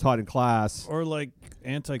needs to be taught in class. Or like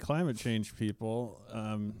anti-climate change people,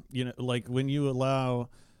 like when you allow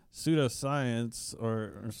pseudoscience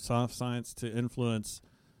or soft science to influence,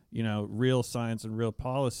 real science and real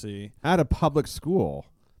policy. At a public school,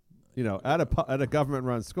 at a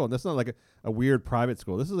government-run school. And that's not like a weird private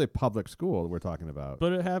school. This is a public school that we're talking about.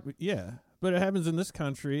 But it But it happens in this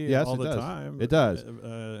country all the time. It does.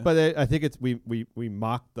 But I think it's we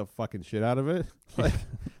mock the fucking shit out of it.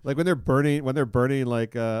 like when they're burning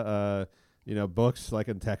like books like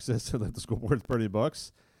in Texas, like the school board's burning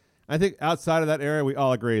books. I think outside of that area, we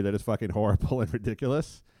all agree that it's fucking horrible and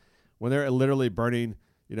ridiculous. When they're literally burning,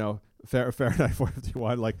 Fahrenheit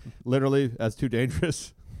 451, like literally as too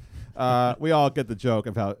dangerous. We all get the joke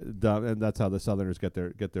of how dumb, and that's how the Southerners get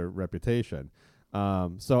their reputation.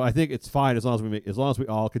 So I think it's fine as long as we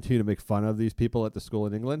all continue to make fun of these people at the school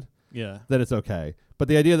in England. Yeah. Then it's okay. But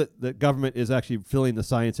the idea that the government is actually filling the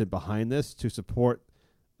science in behind this to support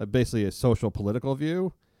basically a social political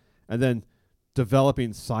view, and then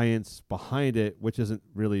developing science behind it, which isn't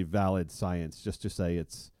really valid science, just to say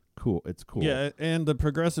it's cool. It's cool. Yeah, and the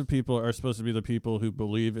progressive people are supposed to be the people who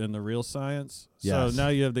believe in the real science. Yes. So now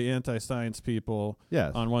you have the anti-science people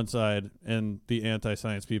Yes. on one side and the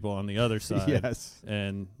anti-science people on the other side. Yes.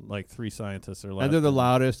 And like 3 scientists are left. And they're the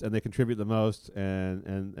loudest, and they contribute the most,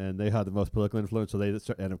 and they have the most political influence, so they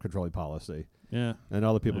end up controlling policy. Yeah. And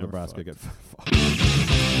all the people in They were Nebraska get fucked.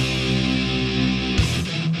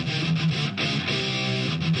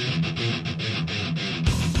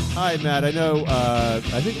 Hi, Matt. I know.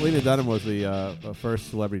 I think Lena Dunham was the first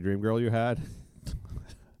celebrity dream girl you had.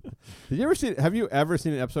 Did you ever see? Have you ever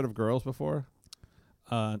seen an episode of Girls before?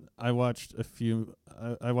 I watched a few.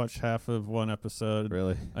 I watched half of one episode.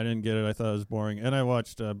 Really? I didn't get it. I thought it was boring. And I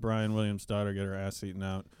watched Brian Williams' daughter get her ass eaten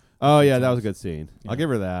out. Oh yeah, that was a good scene. Yeah. I'll give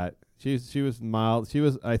her that. She was mild. She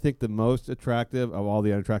was, I think, the most attractive of all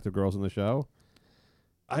the unattractive girls in the show.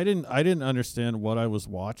 I didn't understand what I was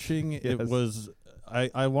watching. Yes. It was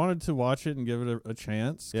I wanted to watch it and give it a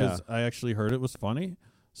chance because I actually heard it was funny,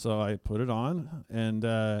 so I put it on,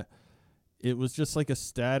 and it was just like a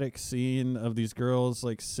static scene of these girls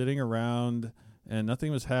like sitting around and nothing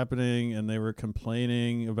was happening, and they were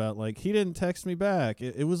complaining about like he didn't text me back.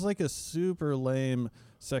 It was like a super lame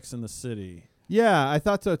Sex in the City. Yeah, I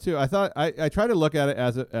thought so too. I thought I tried to look at it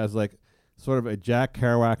as like sort of a Jack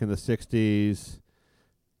Kerouac in the '60s,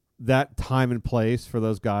 that time and place for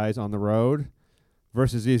those guys on the road,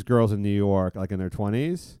 versus these girls in New York, like in their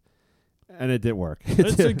 20s, and it didn't work.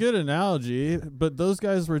 It's a good analogy, but those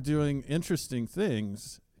guys were doing interesting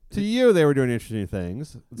things. To you, they were doing interesting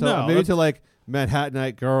things. So No, maybe to like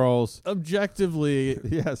Manhattanite girls. Objectively,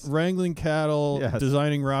 Yes. wrangling cattle, Yes.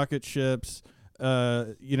 designing rocket ships,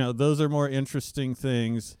 those are more interesting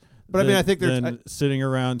things. But I mean, I think there's than sitting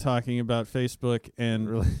around talking about Facebook and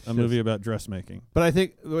Really, a movie about dressmaking. But I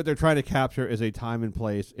think what they're trying to capture is a time and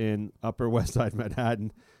place in Upper West Side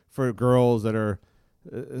Manhattan for girls that are,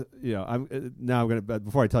 I'm gonna.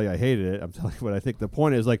 Before I tell you I hated it, I'm telling you what I think. The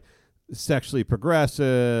point is like sexually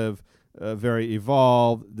progressive, very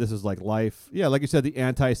evolved. This is like life. Yeah, like you said, the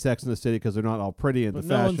anti-Sex in the City because they're not all pretty and But the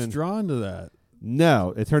no fashion. one's drawn to that.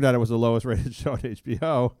 No, it turned out it was the lowest rated show on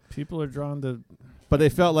HBO. People are drawn to. But they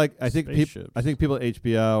felt like I think Spaceships. people at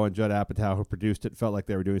HBO and Judd Apatow who produced it felt like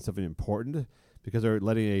they were doing something important because they were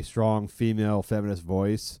letting a strong female feminist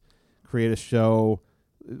voice create a show.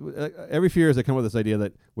 Every few years they come up with this idea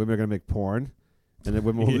that women are going to make porn, and then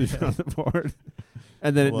women will be on the porn,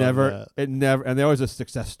 and then Love it never, and there always a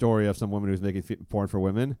success story of some woman who's making porn for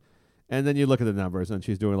women, and then you look at the numbers and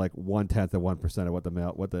she's doing like 1/10 of 1% of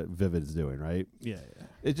what the Vivid is doing, right? Yeah.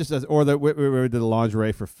 It just says, or we did a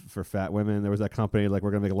lingerie for fat women. There was that company like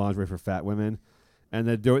we're gonna make a lingerie for fat women, and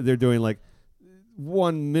they're doing like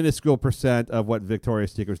 1 minuscule % of what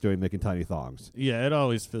Victoria's Secret's doing, making tiny thongs. Yeah, it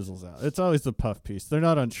always fizzles out. It's always the puff piece. They're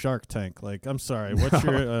not on Shark Tank. Like, I'm sorry, what's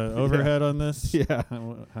your overhead on this? Yeah, How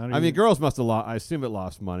do I you- mean, girls must have lost. I assume it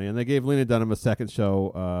lost money, and they gave Lena Dunham a second show.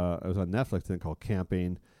 It was on Netflix, then called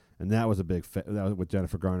Camping, and that was a big. That was with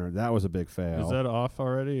Jennifer Garner. That was a big fail. Is that off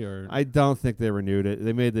already, or I don't think they renewed it.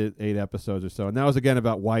 They made the 8 episodes or so, and that was again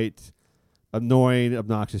about white, annoying,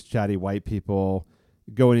 obnoxious, chatty white people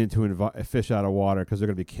going in to fish out of water because they're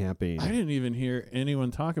going to be camping. I didn't even hear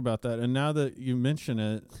anyone talk about that. And now that you mention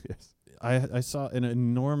it, Yes. I saw an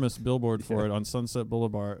enormous billboard for it on Sunset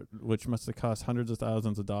Boulevard, which must have cost hundreds of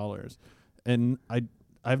thousands of dollars. And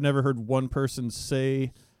I've never heard one person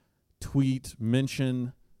say, tweet,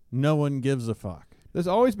 mention. No one gives a fuck. There's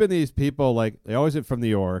always been these people, like, they always are from New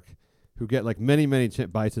York, who get like many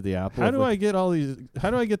bites of the apple. How do I get all these?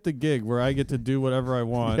 How do I get the gig where I get to do whatever I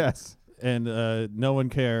want? Yes. And no one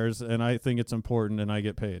cares, and I think it's important, and I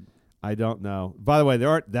get paid. I don't know. By the way, there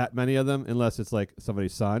aren't that many of them unless it's like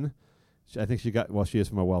somebody's son. I think she is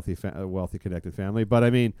from a wealthy connected family. But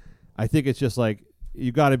I mean, I think it's just like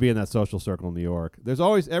you got to be in that social circle in New York. There's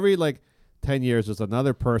always every like 10 years there's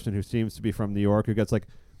another person who seems to be from New York who gets like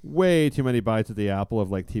way too many bites of the apple of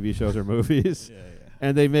like TV shows or movies. Yeah.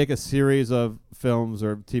 And they make a series of films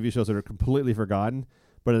or TV shows that are completely forgotten,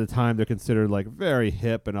 but at the time they're considered like very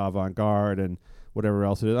hip and avant-garde and whatever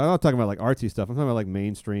else it is. I'm not talking about like artsy stuff. I'm talking about like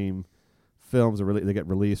mainstream films they get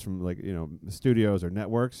released from like, studios or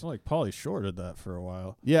networks. Well, like Pauly Shore did that for a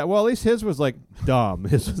while. Yeah, well, at least his was like dumb.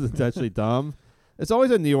 His was intentionally dumb. It's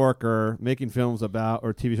always a New Yorker making films about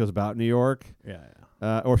or TV shows about New York.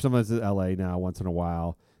 Yeah. Or sometimes it's L.A. now once in a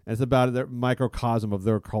while. And it's about their microcosm of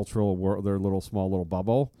their cultural world, their little small little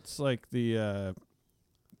bubble. It's like the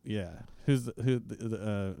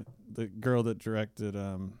the girl that directed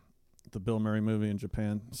the Bill Murray movie in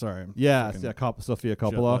Japan. Sorry. Yeah, Sophia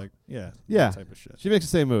Coppola. Yeah. Yeah. That type of shit. She makes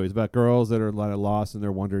the same movies about girls that are lost in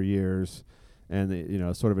their wonder years, and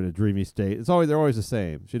they, sort of in a dreamy state. They're always the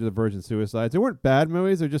same. She did the Virgin Suicides. They weren't bad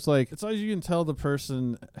movies. They're just like, It's always you can tell the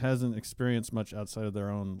person hasn't experienced much outside of their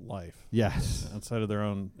own life, yes. outside of their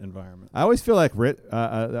own environment. I always feel like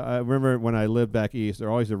I remember when I lived back east, there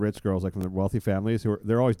are always the rich girls, like from the wealthy families,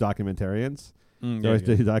 they're always documentarians. They always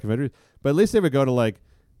do documentaries, but at least they would go to like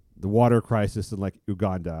the water crisis in like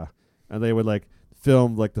Uganda, and they would like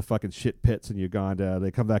film like the fucking shit pits in Uganda.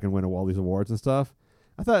 They come back and win all these awards and stuff.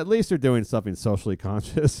 I thought at least they're doing something socially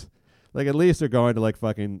conscious. Like at least they're going to like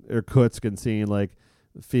fucking Irkutsk and seeing like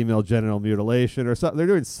female genital mutilation or something. They're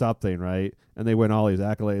doing something, right? And they win all these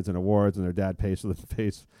accolades and awards, and their dad pays the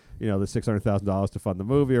 $600,000 to fund the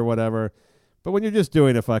movie or whatever. But when you're just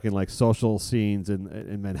doing a fucking like social scenes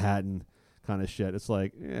in Manhattan kind of shit, it's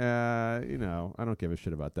like, yeah, I don't give a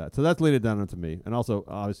shit about that. So that's Lena Dunham to me. And also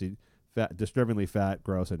obviously fat, disturbingly fat,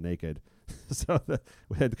 gross, and naked. So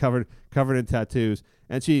we had covered in tattoos,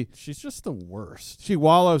 and she's just the worst. She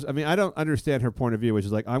wallows. I mean, I don't understand her point of view, which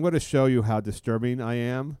is like, I'm going to show you how disturbing I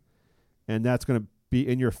am, and that's going to be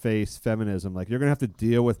in your face feminism. Like, you're going to have to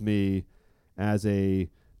deal with me as a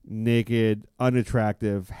naked,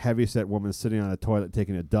 unattractive, heavyset woman sitting on a toilet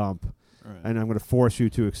taking a dump, and I'm going to force you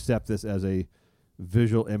to accept this as a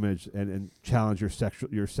visual image and challenge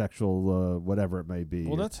your sexual whatever it may be.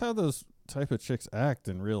 Well, that's how those type of chicks act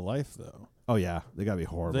in real life, though. Oh yeah, they gotta be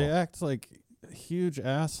horrible. They act like huge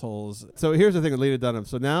assholes. So here's the thing with Lena Dunham.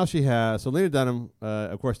 So now Lena Dunham,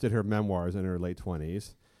 of course, did her memoirs in her late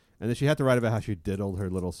 20s, and then she had to write about how she diddled her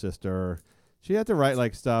little sister. She had to write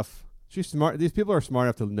like stuff. She's smart. These people are smart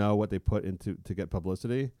enough to know what they put into to get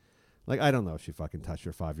publicity. Like, I don't know if she fucking touched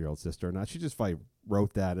her 5-year-old sister or not. She just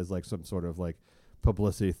wrote that as like some sort of like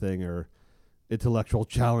publicity thing or intellectual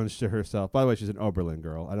challenge to herself. By the way, she's an Oberlin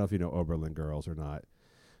girl. I don't know if you know Oberlin girls or not,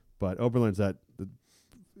 but Oberlin's that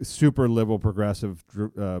super liberal, progressive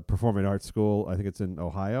performing arts school. I think it's in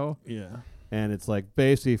Ohio. Yeah. And it's like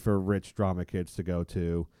basically for rich drama kids to go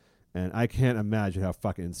to. And I can't imagine how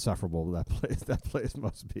fucking insufferable that place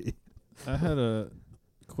must be. I had a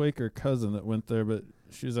Quaker cousin that went there, but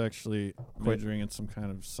she was actually majoring in some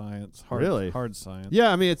kind of science. Hard science.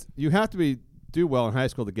 Yeah, I mean, you have to do well in high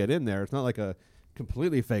school to get in there. It's not like a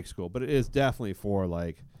completely fake school, but it is definitely for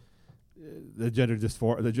like the gender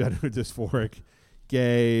dysphoric,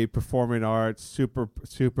 gay, performing arts,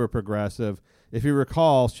 super progressive. If you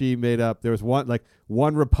recall, she made up. There was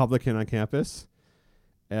one Republican on campus,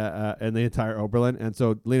 in the entire Oberlin, and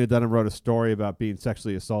so Lena Dunham wrote a story about being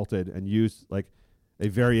sexually assaulted and used like a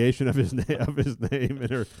variation of his name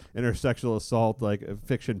in her sexual assault like a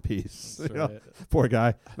fiction piece. Right. Poor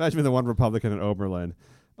guy. Imagine being the one Republican in Oberlin.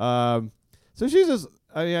 So she's just.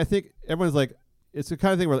 I mean, I think everyone's like, it's the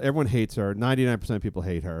kind of thing where everyone hates her. 99% of people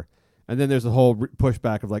hate her, and then there's a whole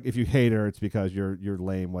pushback of like, if you hate her, it's because you're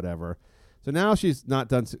lame, whatever. So now she's not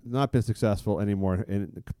been successful anymore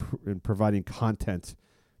in providing content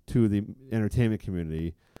to the entertainment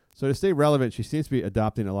community. So to stay relevant, she seems to be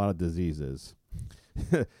adopting a lot of diseases.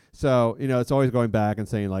 So it's always going back and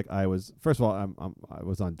saying like, I was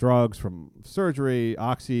on drugs from surgery.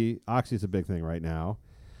 Oxy's a big thing right now.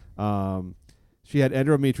 She had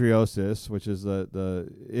endometriosis, which is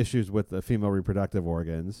the issues with the female reproductive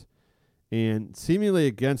organs, and seemingly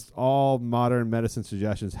against all modern medicine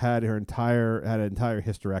suggestions, had an entire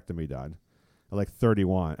hysterectomy done at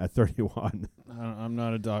 31. I'm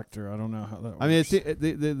not a doctor. I don't know how that works. I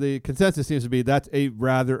mean, the consensus seems to be that's a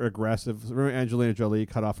rather aggressive. Remember Angelina Jolie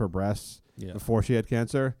cut off her breasts before she had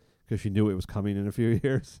cancer because she knew it was coming in a few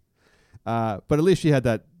years. But at least she had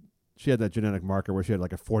that genetic marker where she had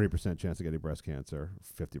like a 40% chance of getting breast cancer,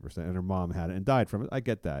 50%, and her mom had it and died from it. I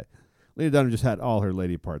get that. Lena Dunham just had all her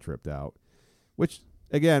lady parts ripped out, which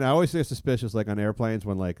again I always say suspicious. Like on airplanes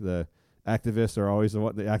when like the activists are always the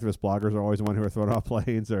activist bloggers are always the one who are thrown off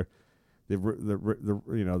planes, or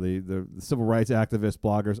the civil rights activist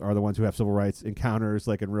bloggers are the ones who have civil rights encounters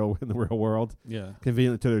like in the real world. Yeah,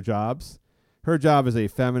 convenient to their jobs. Her job is a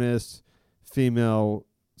feminist, female,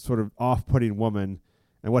 sort of off-putting woman,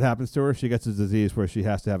 and what happens to her? She gets a disease where she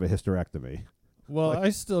has to have a hysterectomy. Well, I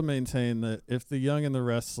still maintain that if The Young and the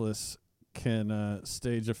Restless can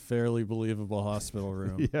stage a fairly believable hospital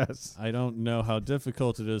room, yes, I don't know how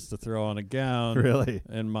difficult it is to throw on a gown, really,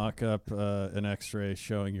 and mock up an X-ray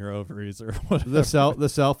showing your ovaries or whatever. The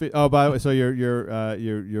selfie. Oh, by the way, so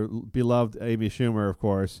your beloved Amy Schumer, of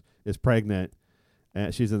course, is pregnant,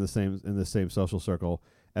 and she's in the same social circle.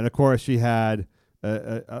 And of course, she had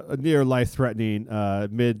a near life-threatening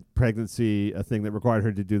mid-pregnancy thing that required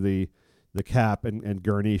her to do the cap and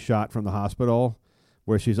gurney shot from the hospital,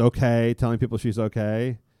 where she's okay, telling people she's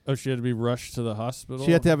okay. Oh, she had to be rushed to the hospital?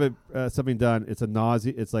 She had to have something done. It's a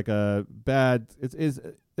nausea. It's like a bad. It is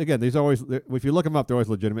again. These always. If you look them up, they're always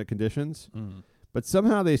legitimate conditions. Mm. But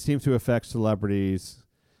somehow they seem to affect celebrities,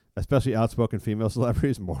 especially outspoken female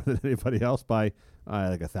celebrities, more than anybody else by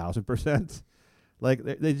like 1,000%. Like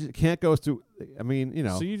they just can't go through. I mean, you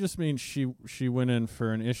know. So you just mean she went in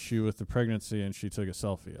for an issue with the pregnancy and she took a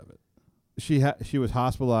selfie of it? She was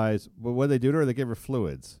hospitalized. But what did they do to her? They gave her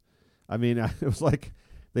fluids. I mean, it was like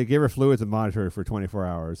they gave her fluids and monitored her for 24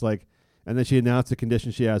 hours. Like, and then she announced the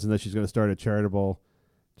condition she has, and that she's going to start a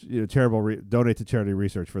donate to charity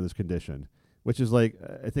research for this condition, which is like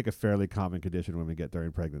I think a fairly common condition women get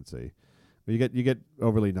during pregnancy. But you get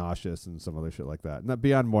overly nauseous and some other shit like that. Not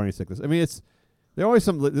beyond morning sickness. I mean, there's always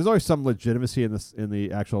some legitimacy in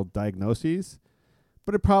the actual diagnoses.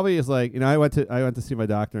 But it probably is like, I went to see my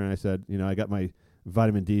doctor and I said, I got my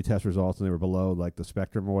vitamin D test results and they were below like the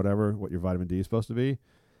spectrum or whatever, what your vitamin D is supposed to be.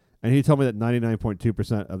 And he told me that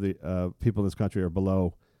 99.2% of the people in this country are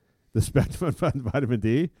below the spectrum of vitamin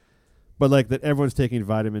D, but like that everyone's taking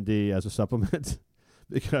vitamin D as a supplement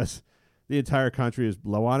because the entire country is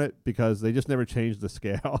low on it because they just never changed the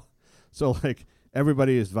scale. So like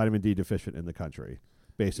everybody is vitamin D deficient in the country.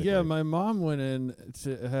 Basically. Yeah, my mom went in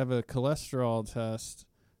to have a cholesterol test,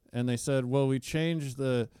 and they said, well, we changed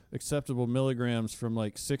the acceptable milligrams from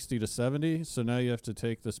like 60 to 70, so now you have to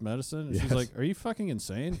take this medicine. And she's like, are you fucking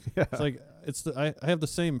insane? Yeah. It's like, I have the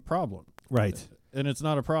same problem. Right. And it's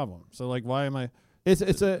not a problem. So like, why am I...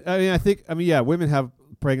 Women have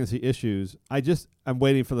pregnancy issues. I'm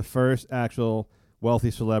waiting for the first actual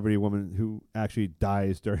wealthy celebrity woman who actually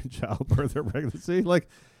dies during childbirth or pregnancy. Like,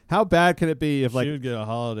 how bad can it be if like she would get a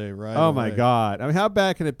holiday right Oh away. my God. I mean, how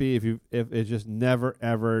bad can it be if it's just never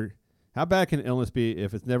ever how bad can illness be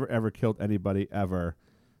if it's never ever killed anybody ever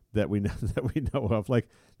that we know of? Like,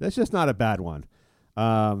 that's just not a bad one.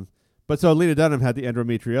 But so Lena Dunham had the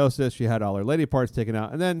endometriosis, she had all her lady parts taken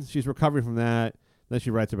out, and then she's recovering from that. Then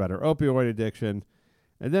she writes about her opioid addiction,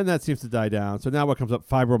 and then that seems to die down. So now what comes up?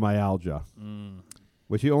 Fibromyalgia,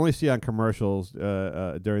 which you only see on commercials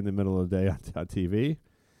during the middle of the day on TV.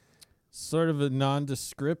 Sort of a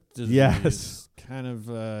nondescript disease. Yes. Kind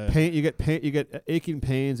of pain. You get aching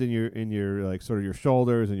pains in your like sort of your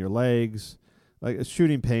shoulders and your legs, like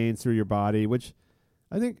shooting pains through your body, which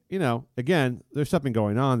I think, again, there's something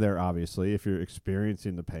going on there, obviously, if you're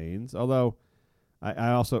experiencing the pains. Although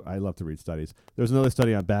I love to read studies. There's another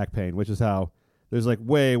study on back pain, which is how there's like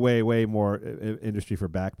way, way, way more industry for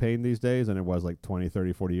back pain these days than it was like 20,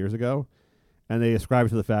 30, 40 years ago. And they ascribe it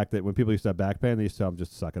to the fact that when people used to have back pain, they used to tell them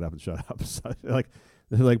just suck it up and shut up. So, like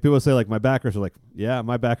people say, like, my back hurts. Are like, yeah,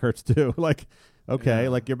 my back hurts too. Like, okay,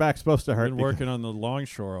 like your back's supposed to hurt. Been working on the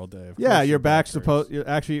longshore all day. Yeah, your back's supposed.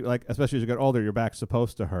 Actually, like, especially as you get older, your back's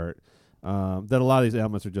supposed to hurt. That a lot of these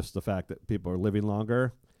ailments are just the fact that people are living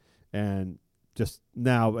longer, and just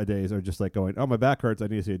nowadays are just like going, oh, my back hurts, I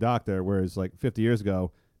need to see a doctor. Whereas like 50 years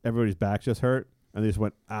ago, everybody's back just hurt, and they just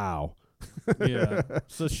went, ow. Yeah.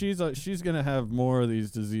 So she's gonna have more of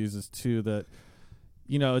these diseases too. That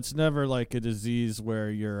it's never like a disease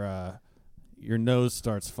where your nose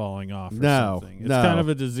starts falling off or something. It's kind of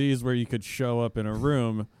a disease where you could show up in a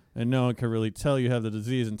room and no one can really tell you have the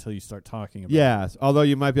disease until you start talking about it. Yes, although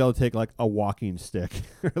you might be able to take like a walking stick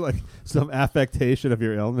or like some affectation of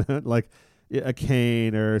your ailment, like a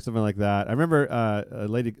cane or something like that. I remember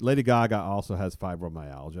Lady Gaga also has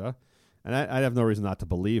fibromyalgia. And I have no reason not to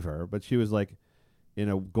believe her, but she was like in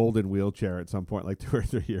a golden wheelchair at some point, like 2 or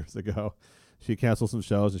 3 years ago. She canceled some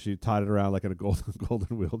shows and she tied it around like in a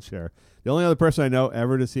golden wheelchair. The only other person I know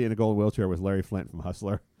ever to see in a golden wheelchair was Larry Flint from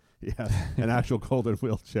Hustler. Yeah, an actual golden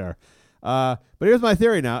wheelchair. But here's my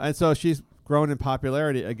theory now. And so she's grown in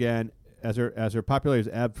popularity again as her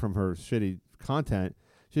popularity has ebbed from her shitty content.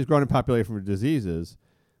 She's grown in popularity from her diseases,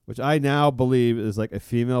 which I now believe is like a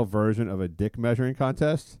female version of a dick measuring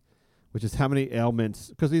contest. Which is how many ailments,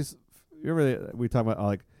 because we talk about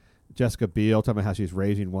like Jessica Biel talking about how she's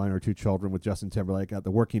raising 1 or 2 children with Justin Timberlake,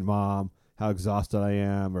 the working mom, how exhausted I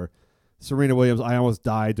am, or Serena Williams, I almost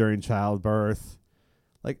died during childbirth.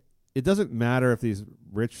 Like, it doesn't matter if these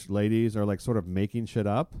rich ladies are like sort of making shit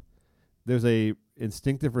up. There's a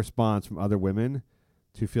instinctive response from other women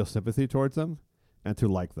to feel sympathy towards them and to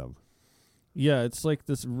like them. Yeah, it's like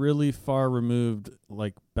this really far removed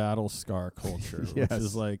like battle scar culture, Yes. which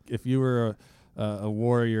is like if you were a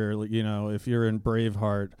warrior, if you're in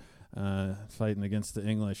Braveheart fighting against the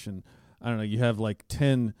English, and I don't know, you have like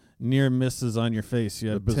 10 near misses on your face, you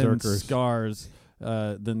have 10 berserkers. scars,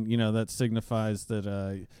 then that signifies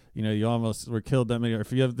that you almost were killed that many. Or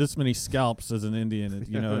if you have this many scalps as an Indian,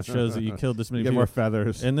 it shows that you killed this many You get people. more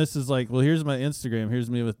feathers. And this is like, well, here's my Instagram.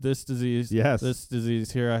 Here's me with this disease. Yes. This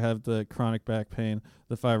disease. Here I have the chronic back pain,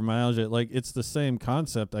 the fibromyalgia. Like, it's the same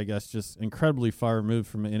concept, I guess, just incredibly far removed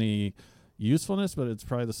from any usefulness, but it's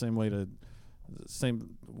probably the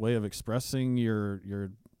same way of expressing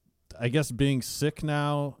your I guess being sick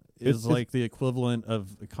now is like the equivalent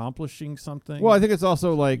of accomplishing something. Well, I think it's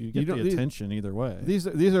also like you get don't, the attention either way. These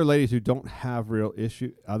are ladies who don't have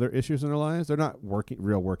other issues in their lives. They're not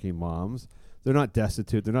real working moms. They're not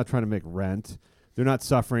destitute. They're not trying to make rent. They're not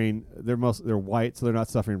suffering. They're white, so they're not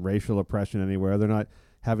suffering racial oppression anywhere. They're not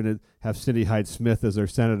having to have Cindy Hyde Smith as their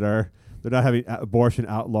senator. They're not having abortion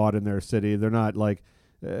outlawed in their city. They're not like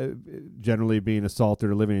generally being assaulted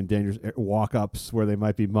or living in dangerous walk-ups where they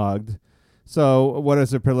might be mugged. So what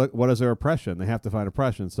is their oppression? They have to find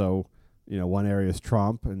oppression. So, one area is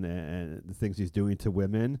Trump and the things he's doing to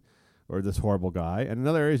women, or this horrible guy, and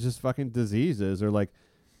another area is just fucking diseases, or like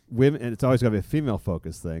women. And it's always got to be a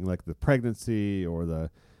female-focused thing, like the pregnancy or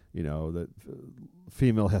the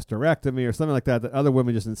female hysterectomy or something like that. That other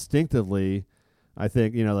women just instinctively, I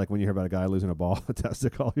think, like when you hear about a guy losing a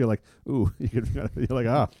testicle, you're like, ooh, you're like,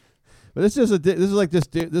 ah. But this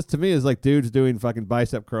to me is like dudes doing fucking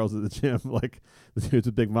bicep curls at the gym, like the dudes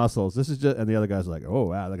with big muscles. This is just, and the other guy's like, oh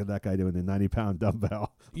wow, look at that guy doing the 90-pound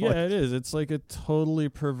dumbbell. Yeah, like, it is. It's like a totally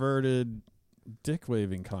perverted dick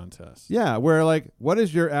waving contest. Yeah, where like, what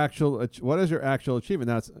is your actual achievement?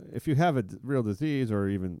 That's if you have a real disease or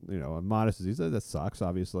even a modest disease, that sucks,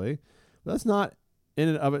 obviously. But that's not in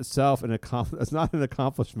and of itself that's not an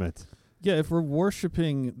accomplishment. Yeah, if we're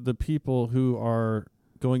worshiping the people who are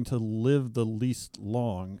going to live the least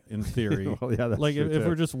long, in theory. Well, yeah, that's like true if too.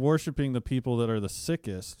 we're just worshiping the people that are the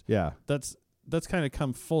sickest, Yeah. that's kind of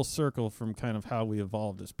come full circle from kind of how we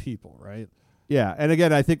evolved as people, right? Yeah, and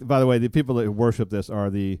again, I think, by the way, the people that worship this are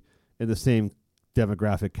in the same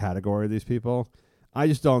demographic category of these people. I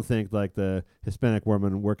just don't think like the Hispanic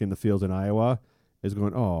woman working the fields in Iowa is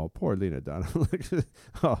going, oh, poor Lena Dunham.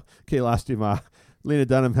 Oh, que lástima. Lena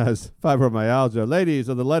Dunham has fibromyalgia. Ladies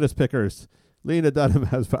are the lettuce pickers. Lena Dunham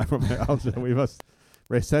has fibromyalgia. We must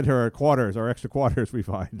send her our extra quarters we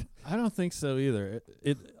find. I don't think so either.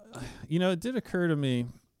 It did occur to me,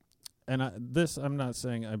 and I'm not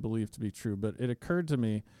saying I believe to be true, but it occurred to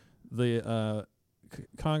me the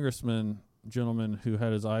gentleman who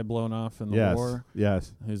had his eye blown off in the war.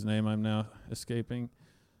 Yes. Whose name I'm now escaping.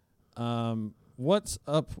 What's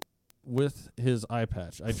up with his eye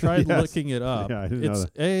patch? I tried looking it up. Yeah, I didn't know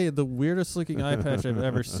that. The weirdest looking eye patch I've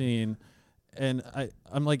ever seen. And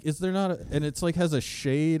I'm like, is there not and it's like has a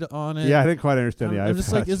shade on it. Yeah, I didn't quite understand the eye I'm just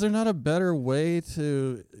patch. like, is there not a better way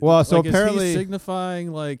to? Well, so like, apparently, is he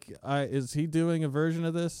signifying like, is he doing a version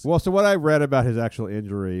of this? Well, so what I read about his actual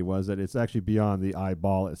injury was that it's actually beyond the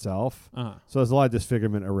eyeball itself. Uh-huh. So there's a lot of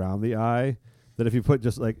disfigurement around the eye. That if you put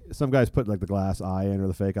just like some guys put like the glass eye in or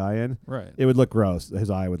the fake eye in, Right. it would look gross. His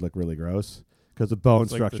eye would look really gross because the bone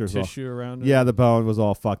It's structure like the tissue around it. Yeah, the bone was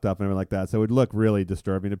all fucked up and everything like that. So it would look really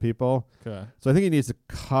disturbing to people. Okay. So I think he needs to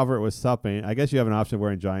cover it with something. I guess you have an option of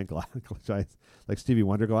wearing giant like Stevie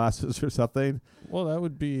Wonder glasses or something. Well, that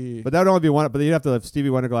would be. But that would only be one. But you'd have to have Stevie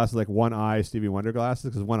Wonder glasses, like one eye Stevie Wonder glasses,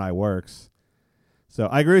 because one eye works. So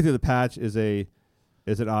I agree with you. The patch is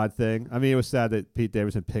an odd thing. I mean, it was sad that Pete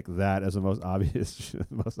Davidson picked that as the most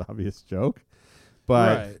obvious joke.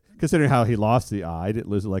 But Right. considering how he lost the eye, he didn't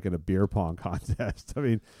lose it like in a beer pong contest. I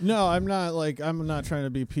mean, No, I'm not trying to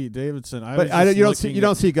be Pete Davidson. you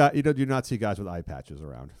do not see guys with eye patches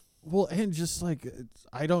around. Well, and just like,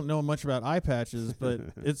 I don't know much about eye patches, but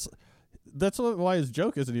that's why his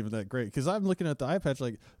joke isn't even that great. Because I'm looking at the eye patch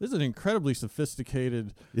like, this is an incredibly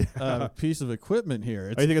sophisticated piece of equipment here.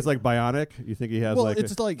 You think it's like bionic? You think he has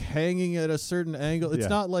it's like hanging at a certain angle. It's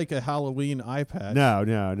not like a Halloween eye patch. No.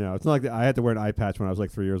 It's not like I had to wear an eye patch when I was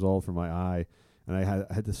like 3 years old for my eye, and I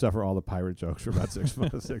had to suffer all the pirate jokes for about 6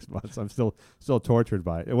 months. 6 months. I'm still tortured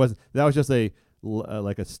by it. That was just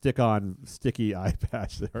like a sticky eye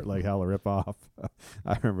patch that hurt like hell to rip off.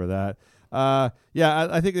 I remember that.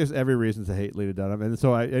 I think there's every reason to hate Lena Dunham, and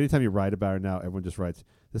so anytime you write about her now, everyone just writes,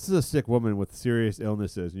 "This is a sick woman with serious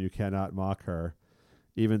illnesses, and you cannot mock her."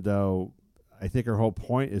 Even though I think her whole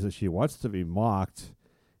point is that she wants to be mocked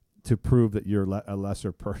to prove that you're a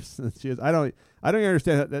lesser person than she is. I don't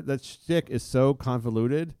understand that shtick is so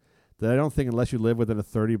convoluted that I don't think unless you live within a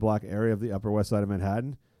 30-block area of the Upper West Side of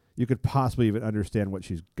Manhattan, you could possibly even understand what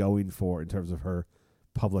she's going for in terms of her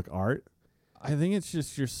public art. I think it's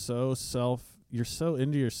just you're so you're so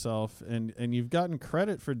into yourself, and you've gotten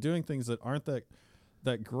credit for doing things that aren't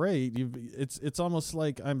that great. It's almost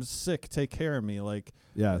like I'm sick, take care of me. Like,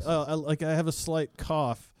 Yes. I have a slight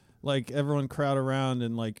cough. Like, everyone crowd around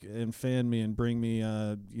and fan me and bring me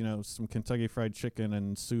some Kentucky Fried Chicken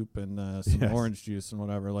and soup and some Yes. orange juice and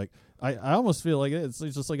whatever. Like, I almost feel like it's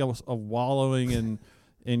just like a wallowing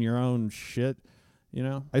in your own shit. You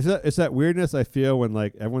know, It's that weirdness I feel when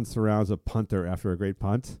like everyone surrounds a punter after a great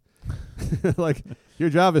punt. Like, your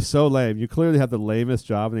job is so lame. You clearly have the lamest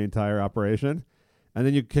job in the entire operation, and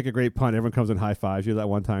then you kick a great punt. Everyone comes and high fives you that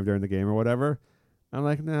one time during the game or whatever. I'm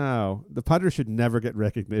like, no, the punter should never get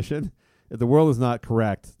recognition. If the world is not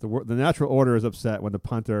correct, the natural order is upset when the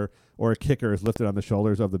punter or a kicker is lifted on the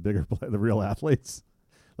shoulders of the the real athletes.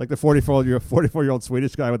 Like the 44-year-old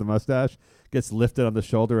Swedish guy with the mustache gets lifted on the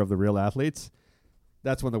shoulder of the real athletes.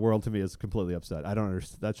 That's when the world to me is completely upset. I don't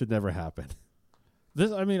understand. That should never happen. I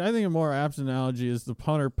think a more apt analogy is the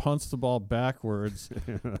punter punts the ball backwards.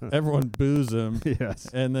 Everyone boos him. Yes.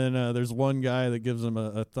 And then there's one guy that gives him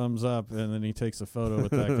a thumbs up, and then he takes a photo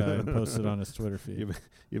with that guy and posts it on his Twitter feed.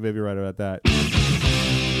 You may be right about that.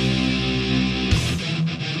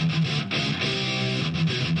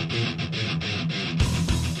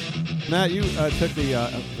 Matt, you took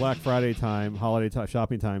the Black Friday holiday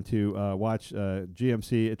shopping time to watch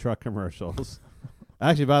GMC truck commercials.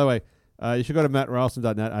 Actually, by the way, you should go to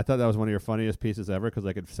mattralston.net. I thought that was one of your funniest pieces ever because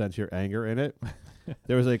I could sense your anger in it.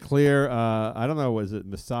 There was a clear, I don't know, is it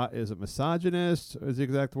misogynist is the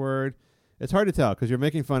exact word? It's hard to tell because you're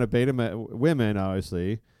making fun of beta women,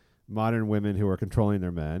 obviously, modern women who are controlling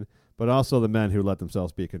their men, but also the men who let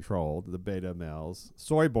themselves be controlled, the beta males.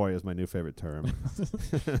 Soy boy is my new favorite term.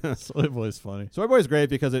 Soy boy's funny. Soy boy is great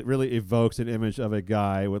because it really evokes an image of a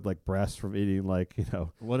guy with like breasts from eating What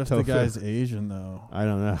if tofu. the guy's Asian though? I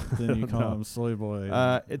don't know. Then you call him soy boy.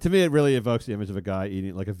 To me, it really evokes the image of a guy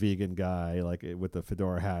eating like a vegan guy, like with the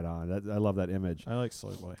fedora hat on. I love that image. I like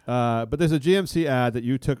soy boy. But there's a GMC ad that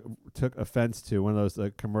you took offense to. One of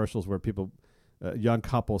those commercials where people, young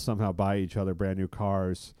couples, somehow buy each other brand new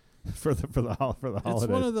cars for the holidays. It's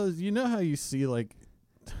one of those. You know how you see like,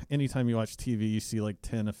 anytime you watch TV, you see like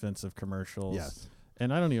 10 offensive commercials. Yes.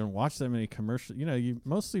 And I don't even watch that many commercials. You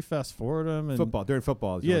mostly fast forward them. And During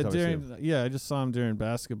football. I just saw them during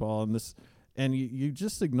basketball and you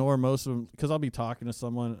just ignore most of them because I'll be talking to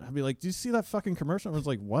someone. I'll be like, "Do you see that fucking commercial?" I was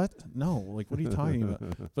like, "What? No, like, what are you talking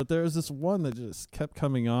about?" But there was this one that just kept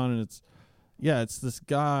coming on, and it's this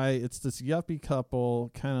guy, it's this yuppie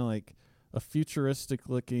couple, kind of like a futuristic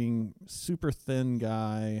looking, super thin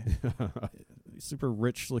guy, super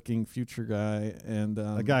rich looking future guy, and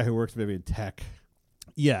a guy who works maybe in tech.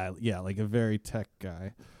 Yeah, like a very tech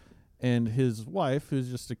guy. And his wife, who's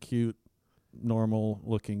just a cute, normal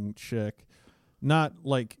looking chick,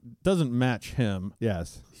 doesn't match him.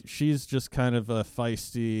 Yes. She's just kind of a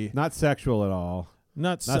feisty. Not sexual at all.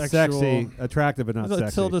 Not sexy. Attractive, but not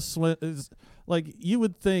sexy. Tilda Swinton is like, you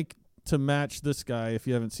would think to match this guy, if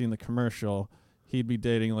you haven't seen the commercial, he'd be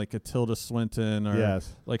dating like a Tilda Swinton or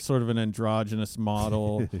like sort of an androgynous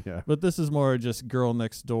model. Yeah. But this is more just girl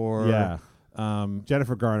next door. Yeah.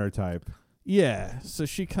 Jennifer Garner type. Yeah. So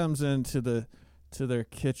she comes into their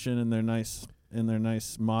kitchen in their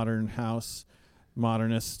nice modern house,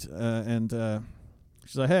 modernist, and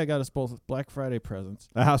she's like, "Hey, I got us both Black Friday presents."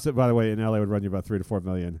 A house that, by the way, in LA would run you about $3 to $4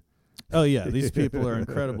 million. Oh yeah, these people are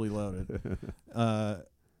incredibly loaded,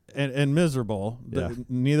 and miserable. Yeah.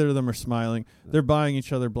 Neither of them are smiling. They're buying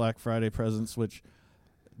each other Black Friday presents, which,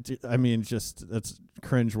 I mean, just that's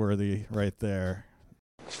cringeworthy right there.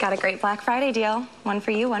 Got a great Black Friday deal. One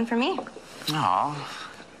for you, one for me. Aw,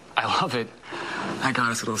 I love it. I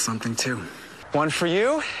got us a little something, too. One for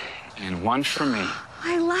you and one for me.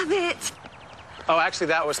 I love it. Oh, actually,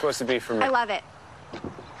 that was supposed to be for me. I love it.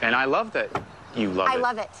 And I love that you love it. I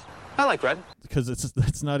love it. I like red. Because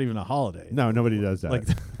it's not even a holiday. No, nobody does that. Like,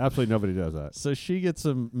 absolutely nobody does that. So she gets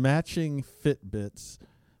some matching Fitbits,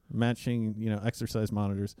 matching, exercise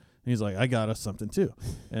monitors. And he's like, "I got us something too."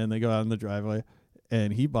 And they go out in the driveway,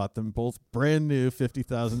 and he bought them both brand new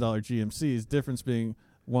 $50,000 GMCs. Difference being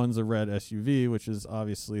one's a red SUV, which is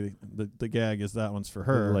obviously the gag is that one's for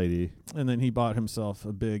her. Good lady. And then he bought himself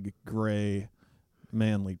a big gray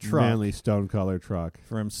manly truck. Manly stone color truck.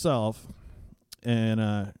 For himself.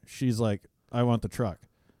 And she's like, "I want the truck."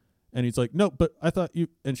 And he's like, "No, but I thought you,"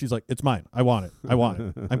 and she's like, "It's mine. I want it. I want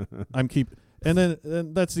it. I'm keep." And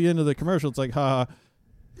then that's the end of the commercial. It's like, haha.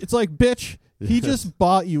 It's like, bitch, he just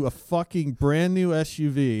bought you a fucking brand new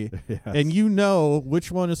SUV, and you know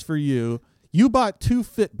which one is for you. You bought 2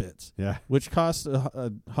 Fitbits, which cost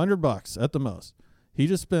 $100 at the most. He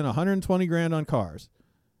just spent $120,000 on cars,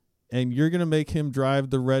 and you're gonna make him drive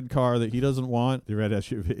the red car that he doesn't want, The red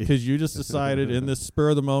SUV. because you just decided in this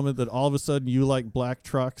spur of the moment that all of a sudden you like black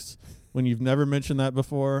trucks when you've never mentioned that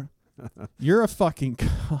before. You're a fucking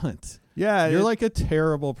cunt. Yeah, You're like a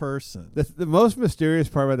terrible person. The most mysterious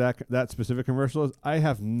part about that specific commercial is I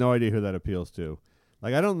have no idea who that appeals to.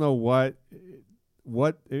 Like, I don't know what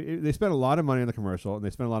they spent a lot of money on the commercial, and they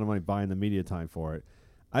spent a lot of money buying the media time for it.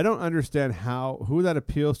 I don't understand who that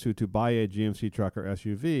appeals to buy a GMC truck or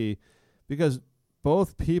SUV, because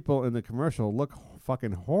both people in the commercial look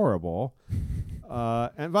fucking horrible.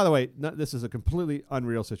 And by the way, this is a completely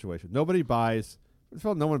unreal situation. Nobody buys.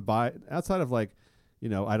 No one buy outside of like, I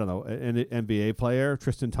don't know, an NBA player,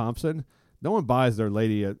 Tristan Thompson. No one buys their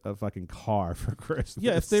lady a fucking car for Christmas.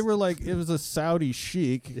 Yeah, if they were like, it was a Saudi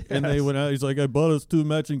sheik, Yes. and they went out, he's like, I bought us 2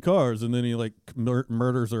 matching cars, and then he like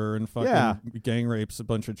murders her and fucking gang rapes a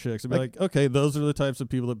bunch of chicks. I'd be like, okay, those are the types of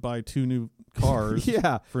people that buy 2 new cars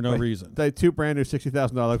for no reason. They 2 brand new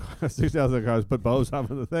 $60,000 cars, put bows on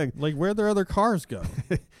the thing. Like, where'd their other cars go?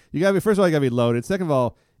 First of all, you gotta be loaded. Second of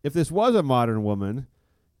all, if this was a modern woman,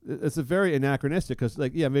 it's a very anachronistic, because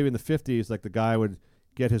maybe in the 50s, like the guy would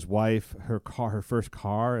get his wife her first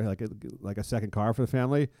car, like a second car for the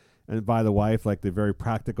family, and buy the wife like the very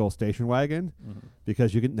practical station wagon,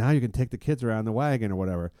 because you can take the kids around the wagon or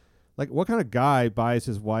whatever. Like, what kind of guy buys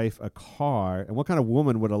his wife a car, and what kind of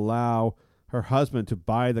woman would allow her husband to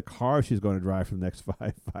buy the car she's going to drive for the next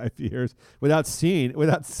five years without seeing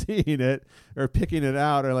it or picking it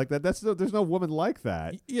out or like that? There's no woman like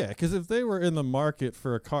that. Yeah, because if they were in the market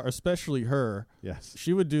for a car, especially her, yes,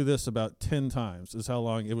 she would do this about 10 times is how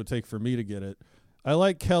long it would take for me to get it. I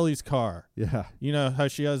like Kelly's car. Yeah. You know how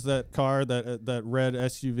she has that car, that red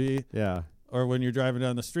SUV? Yeah. Or when you're driving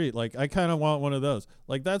down the street. Like, I kind of want one of those.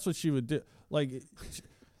 Like, that's what she would do. Like,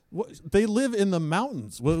 they live in the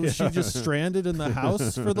mountains. Was she just stranded in the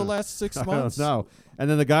house for the last 6 months? I don't know. And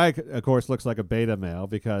then the guy, of course, looks like a beta male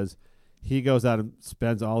because he goes out and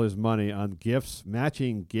spends all his money on gifts,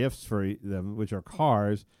 matching gifts for them, which are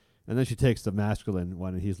cars. And then she takes the masculine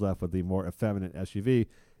one, and he's left with the more effeminate SUV.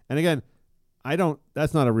 And again,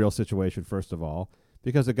 that's not a real situation, first of all,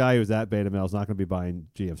 because the guy who's that beta male is not going to be buying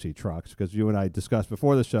GMC trucks, because you and I discussed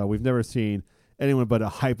before the show, we've never seen anyone but a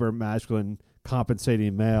hyper masculine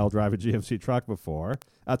compensating male drive a GMC truck before,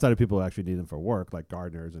 outside of people who actually need them for work, like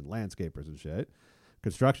gardeners and landscapers and shit,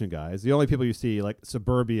 construction guys. The only people you see, like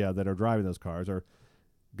Suburbia, that are driving those cars are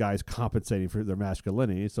guys compensating for their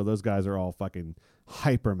masculinity. So those guys are all fucking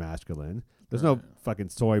hyper masculine. There's no fucking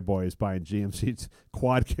soy boys buying GMC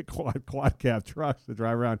quad cab trucks to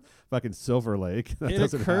drive around fucking Silver Lake. That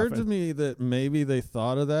It occurred happen. to me that maybe they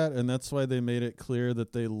thought of that, and that's why they made it clear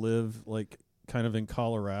that they live like kind of in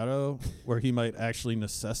Colorado, where he might actually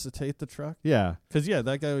necessitate the truck. Yeah, because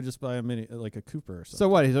that guy would just buy a mini, like a Cooper or something. So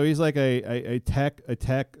what? So he's like a tech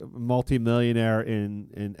multimillionaire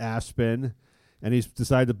in Aspen, and he's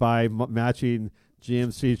decided to buy matching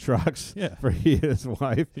GMC trucks for he and his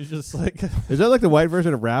wife. He's just like, is that like the white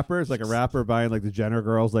version of rapper? It's like a rapper buying like the Jenner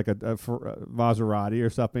girls like a Maserati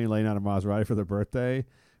or something, laying out a Maserati for their birthday,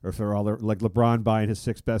 or for all their, like LeBron buying his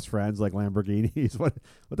 6 best friends like Lamborghinis. What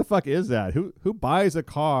the fuck is that? Who buys a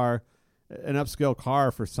car, an upscale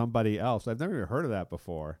car for somebody else? I've never even heard of that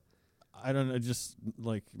before. I don't know, just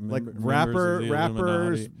like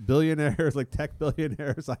rappers, billionaires, like tech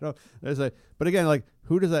billionaires. But again, like,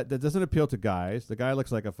 who does that doesn't appeal to guys. The guy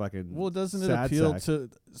looks like a fucking doesn't it sad appeal sack. to?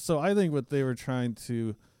 So I think what they were trying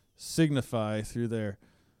to signify through their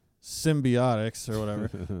symbiotics or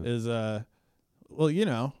whatever is,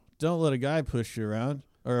 don't let a guy push you around.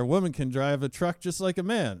 Or a woman can drive a truck just like a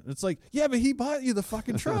man. It's like, yeah, but he bought you the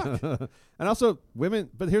fucking truck. And also,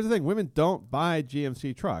 but here's the thing, women don't buy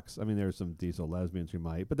GMC trucks. I mean, there's some diesel lesbians who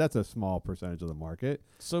might, but that's a small percentage of the market.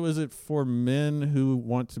 So is it for men who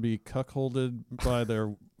want to be cuckolded by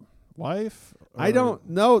their wife? I don't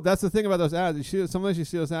know. That's the thing about those ads. Sometimes you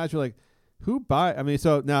see those ads, you're like, who buy? I mean,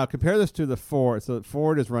 so now compare this to the Ford. So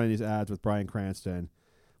Ford is running these ads with Bryan Cranston.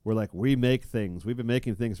 We're like, we make things. We've been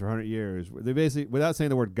making things for 100 years. They basically, without saying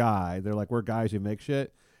the word guy, they're like, we're guys who make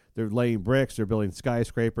shit. They're laying bricks. They're building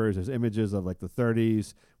skyscrapers. There's images of like the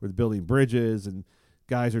 30s where they're building bridges, and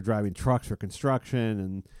guys are driving trucks for construction.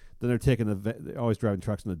 And then they're always driving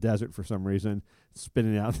trucks in the desert for some reason,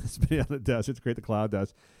 spinning out the desert to create the cloud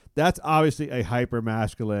dust. That's obviously a hyper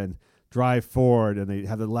masculine drive Ford, and they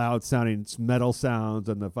have the loud sounding metal sounds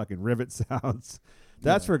and the fucking rivet sounds.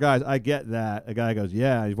 That's for guys. I get that. A guy goes,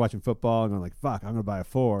 yeah, he's watching football and going like, fuck, I'm going to buy a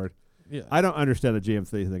Ford. Yeah. I don't understand the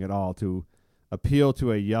GMC thing at all to appeal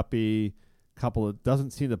to a yuppie couple that doesn't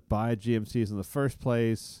seem to buy GMCs in the first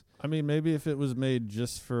place. I mean, maybe if it was made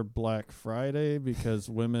just for Black Friday, because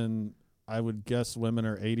women, I would guess women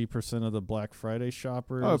are 80% of the Black Friday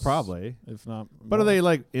shoppers. Oh, probably. If not But more. are they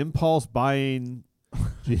like impulse buying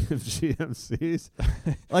GMCs?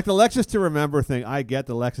 Like the Lexus to Remember thing, I get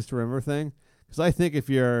the Lexus to Remember thing. Because I think if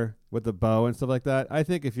you're with the bow and stuff like that, I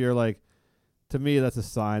think if you're like, to me, that's a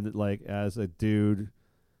sign that like as a dude,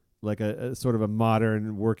 like a sort of a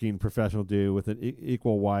modern working professional dude with an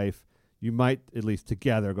equal wife, you might at least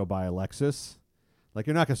together go buy a Lexus. Like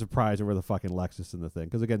you're not going to surprise her with a fucking Lexus in the thing.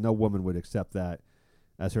 Because again, no woman would accept that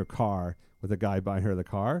as her car with a guy buying her the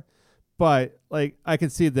car. But like I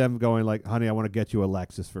can see them going like, honey, I want to get you a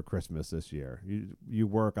Lexus for Christmas this year. You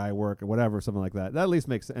work, I work, or whatever, something like that. That at least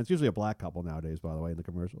makes sense. It's usually a black couple nowadays, by the way, in the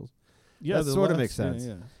commercials. Yeah, that sort of makes sense.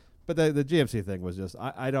 Yeah. But the GMC thing was just,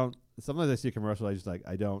 I don't, sometimes I see a commercial, I just like,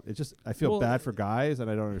 I don't, it's just, I feel bad for guys and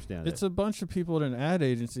I don't understand It's it. a bunch of people at an ad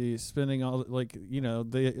agency spending all, like, you know,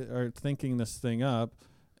 they are thinking this thing up.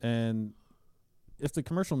 And if the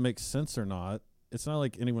commercial makes sense or not, it's not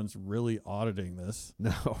like anyone's really auditing this.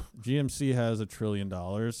 No. GMC has $1 trillion,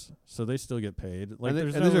 so they still get paid. Like,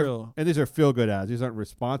 there's and no these real. and these are feel-good ads. These aren't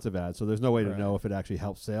responsive ads, so there's no way to Right. know if it actually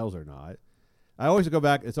helps sales or not. I always go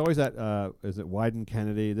back. It's always that, is it Wyden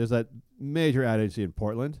Kennedy? There's that major ad agency in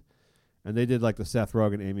Portland, and they did like the Seth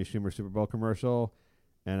Rogen, Amy Schumer Super Bowl commercial,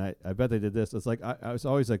 and I bet they did this. It's like, I was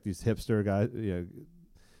always like these hipster guys, you know,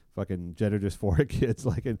 fucking gender dysphoric kids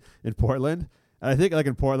like in Portland. And I think like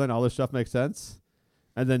in Portland, all this stuff makes sense.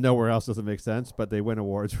 And then nowhere else doesn't make sense, but they win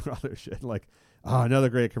awards for other shit. Like, oh, another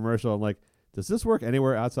great commercial. I'm like, does this work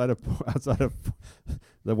anywhere outside of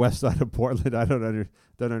the west side of Portland? I don't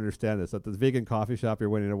understand this. At the vegan coffee shop, you're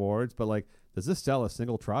winning awards, but like, does this sell a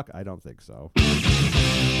single truck? I don't think so.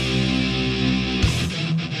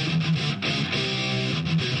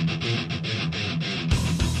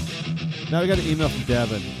 Now we got an email from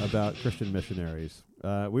Devin about Christian missionaries.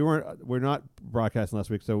 We're not broadcasting last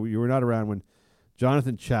week, so you were not around when John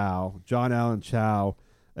Allen Chow,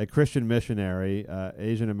 a Christian missionary,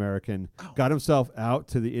 Asian American, got himself out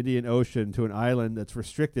to the Indian Ocean to an island that's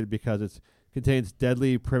restricted because it contains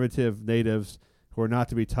deadly primitive natives who are not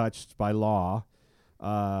to be touched by law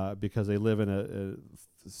because they live in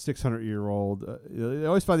a 600-year-old. They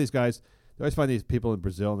always find these guys. They always find these people in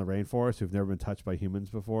Brazil in the rainforest who've never been touched by humans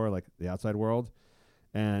before, like the outside world,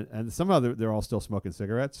 and somehow they're all still smoking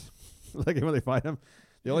cigarettes. Like when they find them,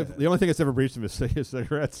 the only thing that's ever breached them is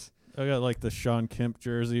cigarettes. I got like the Sean Kemp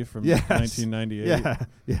jersey from Yes. 1998.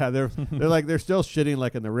 Yeah. They're still shitting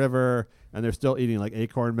like in the river, and they're still eating like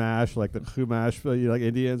acorn mash, like the chumash, like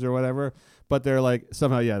Indians or whatever. But they're like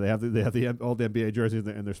somehow, they have the old NBA jerseys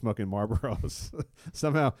and they're smoking Marlboros.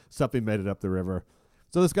 Somehow something made it up the river.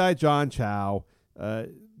 So this guy John Chow,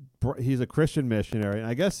 he's a Christian missionary, and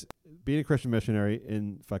I guess being a Christian missionary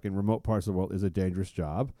in fucking remote parts of the world is a dangerous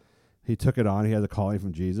job. He took it on. He has a calling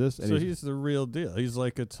from Jesus. And So he's the real deal. He's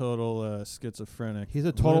like a total schizophrenic. He's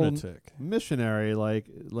a total lunatic. missionary, like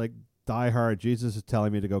diehard. Jesus is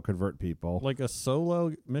telling me to go convert people. Like a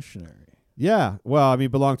solo missionary. Yeah. Well, I mean,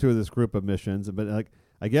 belonged to this group of missions, but like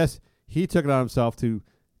I guess he took it on himself to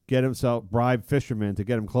bribe fishermen to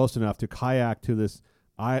get him close enough to kayak to this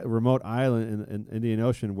remote island in Indian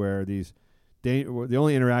Ocean where the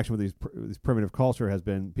only interaction with these primitive culture has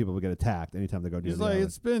been people will get attacked anytime they go near He's the like, island.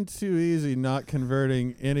 it's been too easy not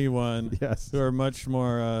converting anyone Yes. who are much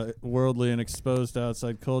more worldly and exposed to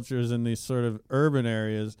outside cultures in these sort of urban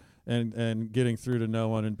areas and getting through to no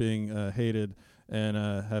one and being hated and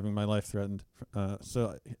having my life threatened.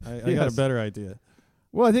 So I got a Yes. better idea.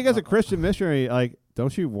 Well, I think as a Christian missionary, like,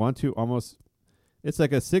 don't you want to almost? It's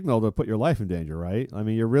like a signal to put your life in danger, right? I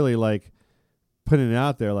mean, you're really like putting it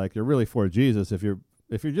out there, like you're really for Jesus. If you're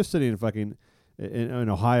just sitting in fucking in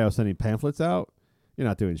Ohio sending pamphlets out, you're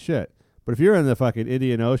not doing shit. But if you're in the fucking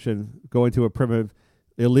Indian Ocean going to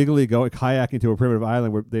illegally kayaking to a primitive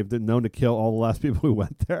island where they've been known to kill all the last people who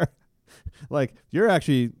went there, like you're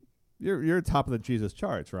top of the Jesus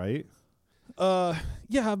charts, right?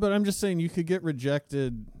 Yeah, but I'm just saying you could get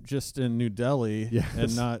rejected just in New Delhi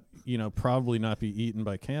and not, probably not be eaten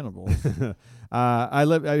by cannibals. Have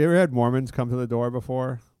you ever had Mormons come to the door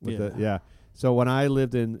before? So when I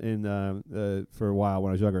lived in for a while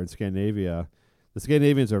when I was younger in Scandinavia, the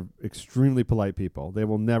Scandinavians are extremely polite people. They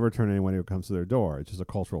will never turn anyone who comes to their door. It's just a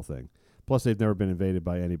cultural thing. Plus, they've never been invaded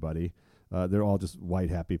by anybody. They're all just white,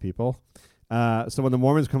 happy people. So when the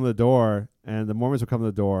Mormons come to the door, and the Mormons will come to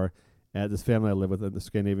the door at this family I live with, the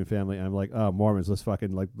Scandinavian family, and I'm like, oh, Mormons, let's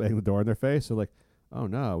fucking like bang the door in their face. So like, oh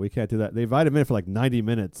no, we can't do that. They invite them in for like 90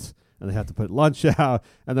 minutes, and they have to put lunch out.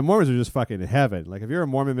 And the Mormons are just fucking in heaven. Like, if you're a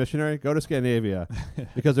Mormon missionary, go to Scandinavia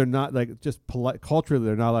because they're not, like, just polite. Culturally,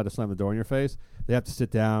 they're not allowed to slam the door in your face. They have to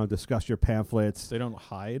sit down, discuss your pamphlets. They don't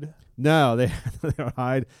hide? No, they don't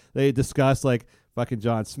hide. They discuss, like, fucking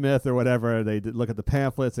John Smith or whatever. They look at the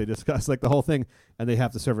pamphlets. They discuss, like, the whole thing, and they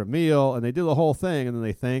have to serve a meal, and they do the whole thing, and then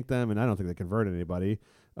they thank them, and I don't think they convert anybody.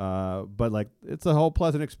 But, like, it's a whole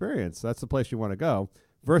pleasant experience. That's the place you want to go.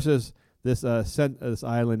 Versus this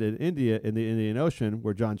island in India, in the Indian Ocean,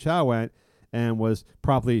 where John Chow went and was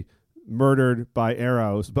promptly murdered by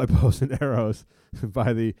bows and arrows,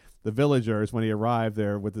 by the villagers when he arrived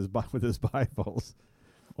there with his Bibles.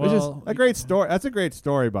 Which is a great story. That's a great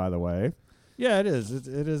story, by the way. Yeah, it is.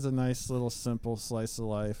 It is a nice little simple slice of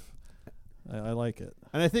life. I like it.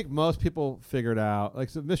 And I think most people figured out, like,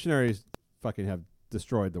 so missionaries fucking have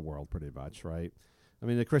destroyed the world pretty much, right? I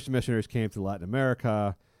mean, the Christian missionaries came to Latin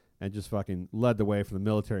America and just fucking led the way for the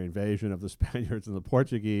military invasion of the Spaniards and the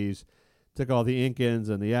Portuguese, took all the Incans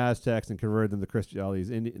and the Aztecs and converted them to all these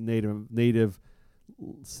native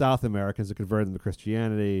South Americans and converted them to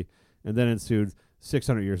Christianity, and then ensued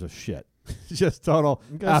 600 years of shit. Just total,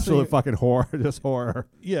 absolute fucking horror, just horror.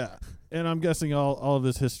 Yeah, and I'm guessing all of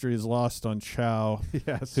this history is lost on Chow.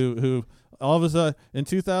 Yes. Who all of a sudden, in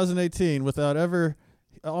 2018, without ever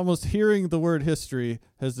almost hearing the word history,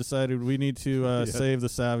 has decided we need to save the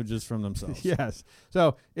savages from themselves. Yes.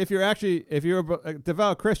 So if you're a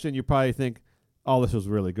devout Christian, you probably think, oh, this was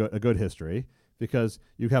really good, a good history, because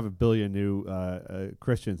you have 1 billion new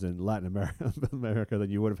Christians in Latin America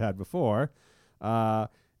than you would have had before.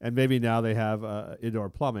 And maybe now they have indoor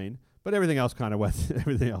plumbing, but everything else kind of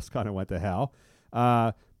went to hell.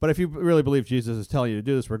 But if you really believe Jesus is telling you to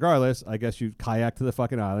do this regardless, I guess you kayak to the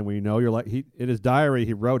fucking island where you know you're like, in his diary,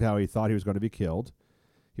 he wrote how he thought he was going to be killed.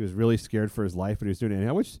 He was really scared for his life, but he was doing it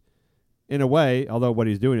anyhow, which in a way, although what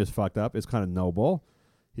he's doing is fucked up, is kind of noble.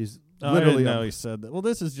 He's literally... I didn't know he said that. Well,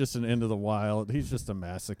 this is just an end of the wild. He's just a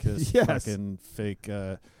masochist. Yes. Fucking fake...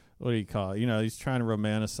 what do you call it? You know, he's trying to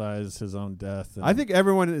romanticize his own death. I think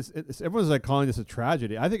everyone's like calling this a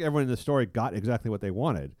tragedy. I think everyone in the story got exactly what they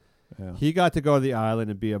wanted. Yeah. He got to go to the island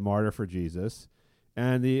and be a martyr for Jesus,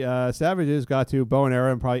 and the savages got to bow and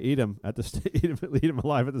arrow and probably eat him at the eat him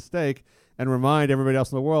alive at the stake, and remind everybody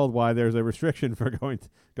else in the world why there's a restriction for going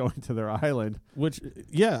to their island. Which,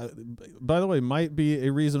 yeah, by the way, might be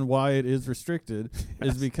a reason why it is restricted,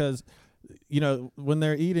 is because, you know, when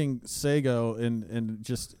they're eating sago and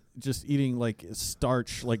just eating like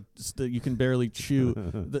starch, like you can barely chew,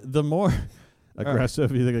 the more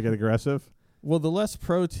aggressive. You think they get aggressive? Well, the less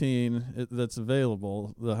protein that's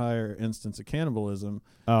available, the higher instance of cannibalism.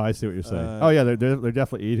 Oh, I see what you're saying. Oh yeah, they're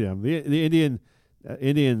definitely eating him. The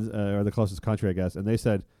Indians are the closest country, I guess, and they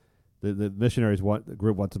said the missionaries the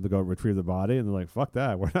group wants them to go retrieve the body, and they're like, fuck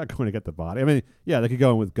that, we're not going to get the body. I mean, yeah, they could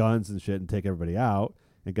go in with guns and shit and take everybody out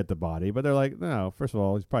and get the body, but they're like, no, first of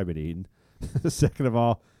all, he's probably been eaten. Second of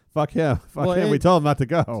all, fuck him. We told him not to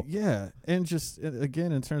go. Yeah, and just,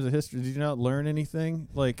 again, in terms of history, did you not learn anything?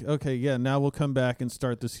 Like, okay, yeah, now we'll come back and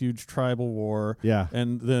start this huge tribal war. Yeah.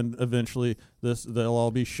 And then eventually they'll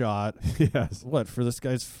all be shot. Yes. What, for this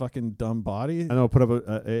guy's fucking dumb body? And they'll put up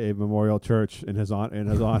a memorial church in his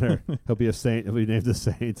honor. He'll be a saint. He'll be named a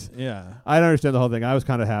saint. Yeah. I don't understand the whole thing. I was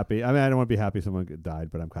kind of happy. I mean, I don't want to be happy someone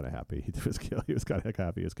died, but I'm kind of happy he was killed. He was kind of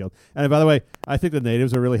happy he was killed. And by the way, I think the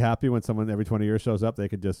natives are really happy when someone every 20 years shows up. They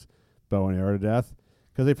could just bow and arrow to death,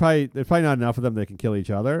 because there's probably not enough of them. They can kill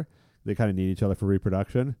each other. They kind of need each other for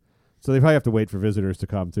reproduction, so they probably have to wait for visitors to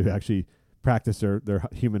come to actually practice their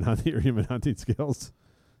human hunting skills.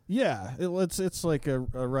 Yeah, it's like a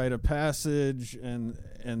rite of passage, and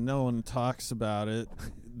no one talks about it.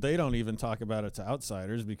 They don't even talk about it to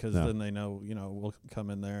outsiders, because then they know, we'll come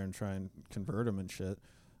in there and try and convert them and shit.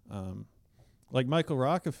 Like Michael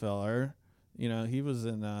Rockefeller, he was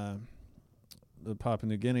in the Papua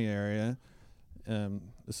New Guinea area,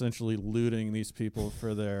 essentially looting these people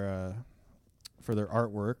for their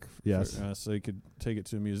artwork. Yes. So he could take it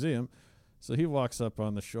to a museum. So he walks up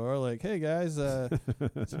on the shore like, hey guys,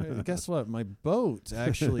 guess what? My boat,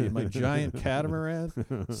 actually, my giant catamaran.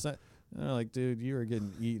 So, and they're like, dude, you are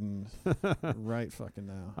getting eaten right fucking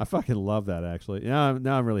now. I fucking love that, actually. Now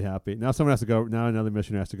I'm really happy. Now someone has to go. Now another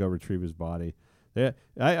missionary has to go retrieve his body. Yeah.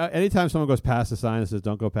 Anytime someone goes past the sign that says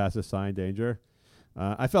 "Don't go past this sign, danger,"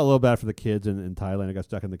 I felt a little bad for the kids in Thailand that got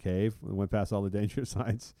stuck in the cave and went past all the danger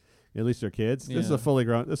signs. At least they're kids. Yeah. This is a fully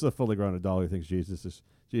grown adult who thinks Jesus is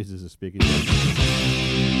speaking to them.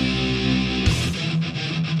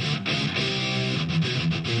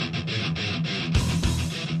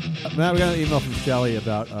 Matt, we got an email from Shelley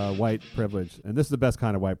about white privilege, and this is the best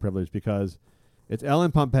kind of white privilege, because It's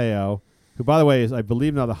Ellen Pompeo, who, by the way, is, I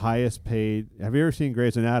believe, now the highest paid. Have you ever seen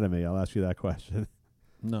Grey's Anatomy? I'll ask you that question.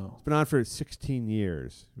 No. It's been on for 16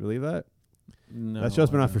 years. You believe that? No. That show's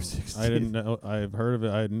been I on for don't. 16 I didn't know. I've heard of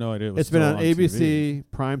it. I had no idea it was It's been still on TV. ABC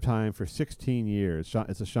primetime for 16 years.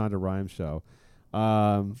 It's a Shonda Rhimes show.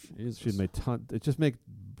 She's made it just make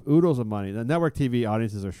oodles of money. The network TV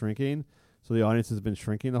audiences are shrinking, so the audience has been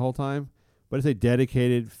shrinking the whole time. But it's a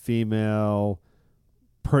dedicated female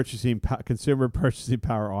consumer purchasing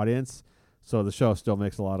power audience. So the show still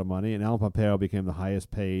makes a lot of money. And Ellen Pompeo became the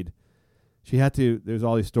highest paid. She had to. There's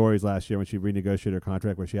all these stories last year when she renegotiated her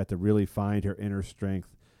contract, where she had to really find her inner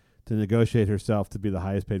strength to negotiate herself to be the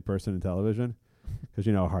highest paid person in television, because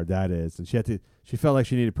you know how hard that is. And she felt like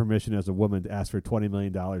she needed permission as a woman to ask for $20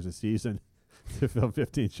 million a season to film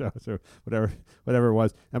 15 shows or whatever it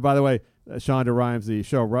was. And by the way, Shonda Rhimes, the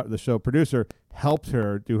show producer, helped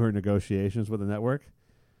her do her negotiations with the network.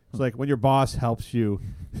 It's like when your boss helps you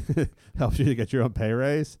to get your own pay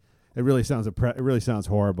raise. It really sounds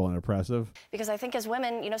horrible and oppressive. Because I think as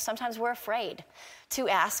women, sometimes we're afraid to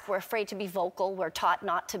ask. We're afraid to be vocal. We're taught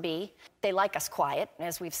not to be. They like us quiet,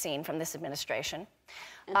 as we've seen from this administration.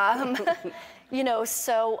 So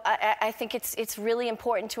I think it's really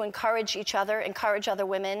important to encourage each other, encourage other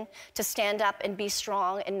women to stand up and be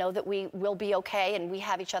strong and know that we will be okay and we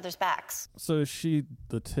have each other's backs. So is she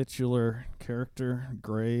the titular character,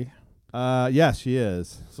 Grey? Yes, she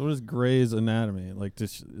is. So what is Grey's Anatomy? Like,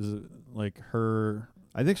 is it like her?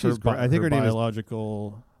 I think she's. I think her name is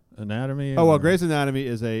biological anatomy. Oh well, Grey's Anatomy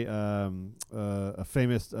is a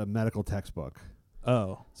famous medical textbook.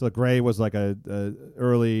 Oh, so Grey was like a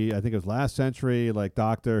early, I think it was last century, like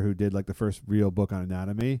doctor who did like the first real book on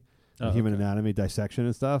anatomy, human anatomy, dissection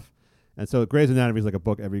and stuff. And so Grey's Anatomy is like a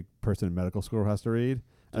book every person in medical school has to read.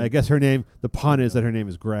 And I guess her name, the pun is that her name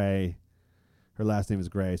is Grey. Her last name is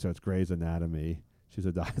Grey, so it's Grey's Anatomy. She's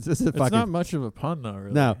a doctor. It's not much of a pun, though,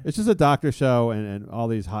 really. No, it's just a doctor show, and all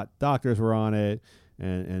these hot doctors were on it,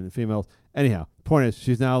 and females. Anyhow, the point is,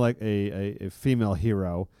 she's now like a female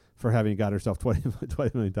hero for having got herself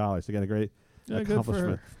 $20 million. To get a great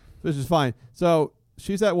accomplishment, which is fine. So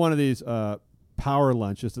she's at one of these power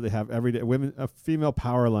lunches that they have every day. A female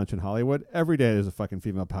power lunch in Hollywood. Every day there's a fucking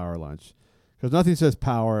female power lunch, because nothing says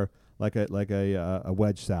power like a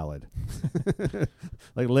wedge salad.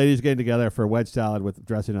 Like ladies getting together for a wedge salad with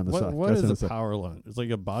dressing on the side. What is a power lunch? It's like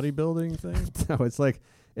a bodybuilding thing? No,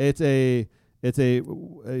 it's a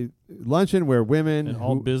luncheon where women and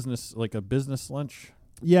all business, like a business lunch.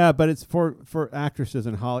 Yeah, but it's for actresses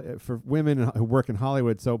and for women who work in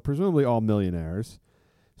Hollywood. So presumably all millionaires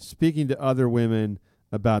speaking to other women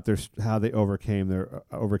about how they overcame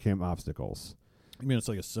obstacles. You mean it's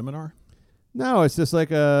like a seminar? No, it's just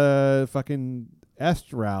like a fucking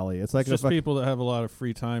est rally. It's like just people that have a lot of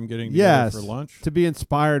free time getting together for lunch. To be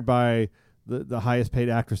inspired by the highest paid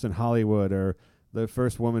actress in Hollywood, or the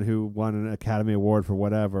first woman who won an Academy Award for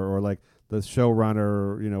whatever, or like the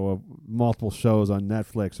showrunner, of multiple shows on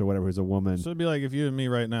Netflix or whatever, who's a woman. So it'd be like if you and me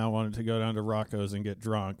right now wanted to go down to Rocco's and get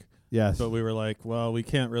drunk. Yes. But we were like, well, we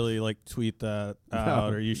can't really like tweet that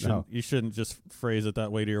out, or you shouldn't just phrase it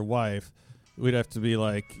that way to your wife. We'd have to be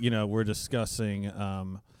like, we're discussing,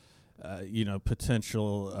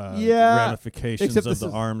 potential ramifications of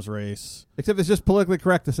the arms race. Except it's just politically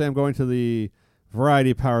correct to say I'm going to the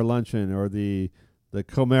Variety Power Luncheon or the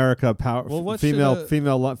Comerica Power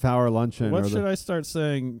female power luncheon. What should I start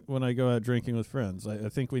saying when I go out drinking with friends? I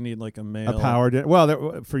think we need like a male power dinner.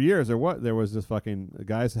 Well, for years there was this fucking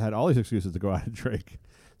guys that had all these excuses to go out and drink.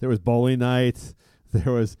 There was bowling night.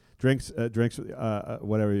 There was drinks for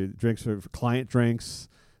client drinks.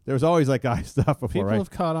 There was always like guy stuff before. People right? have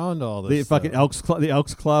caught on to all this. The fucking the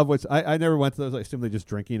Elks Club, which I never went to those. I assume they're just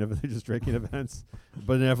drinking events.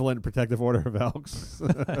 Benevolent Protective Order of Elks.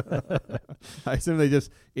 I assume they just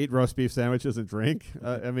eat roast beef sandwiches and drink.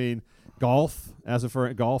 I mean, golf as a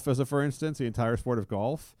for instance, the entire sport of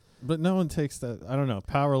golf. But no one takes that. I don't know.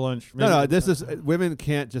 Power lunch. No. This is women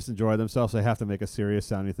can't just enjoy themselves. They have to make a serious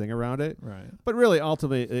sounding thing around it. Right. But really,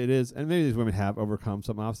 ultimately, it is. And maybe these women have overcome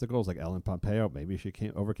some obstacles, like Ellen Pompeo. Maybe she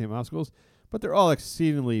overcame obstacles. But they're all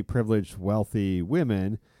exceedingly privileged, wealthy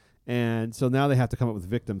women, and so now they have to come up with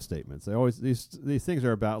victim statements. They always these things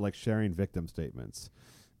are about like sharing victim statements,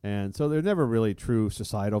 and so they're never really true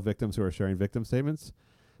societal victims who are sharing victim statements.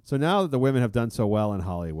 So now that the women have done so well in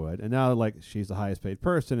Hollywood, and now like she's the highest paid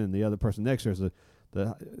person, and the other person next to her is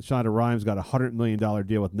the Shonda Rhimes got $100 million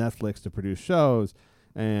deal with Netflix to produce shows,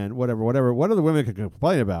 and whatever. What other women could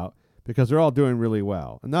complain about, because they're all doing really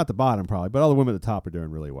well, and not the bottom probably, but all the women at the top are doing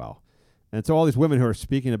really well. And so all these women who are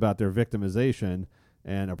speaking about their victimization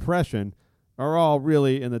and oppression are all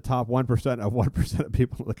really in the top 1% of 1% of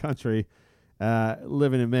people in the country,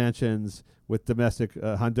 living in mansions with domestic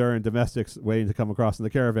Honduran domestics waiting to come across in the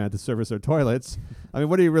caravan to service their toilets. I mean,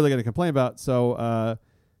 what are you really going to complain about? So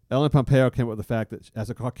Ellen Pompeo came up with the fact that as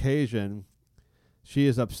a Caucasian, she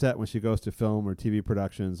is upset when she goes to film or TV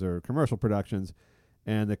productions or commercial productions,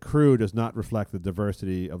 and the crew does not reflect the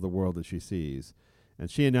diversity of the world that she sees.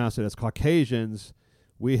 And she announced that as Caucasians,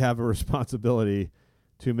 we have a responsibility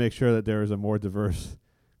to make sure that there is a more diverse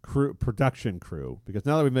production crew. Because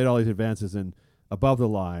now that we've made all these advances in above the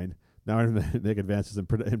line, now we're going to make advances in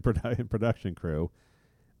production crew.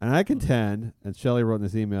 And I contend, and Shelley wrote in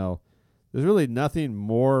this email, there's really nothing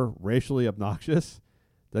more racially obnoxious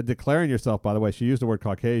than declaring yourself, by the way, she used the word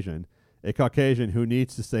Caucasian, a Caucasian who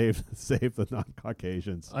needs to save the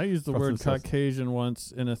non-Caucasians. I used the word Caucasian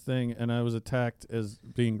once in a thing, and I was attacked as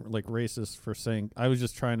being like racist for saying I was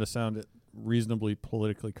just trying to sound reasonably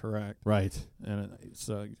politically correct. Right. And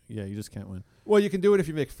so, yeah, you just can't win. Well, you can do it if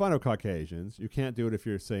you make fun of Caucasians. You can't do it if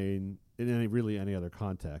you're saying in any other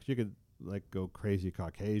context. You could like go crazy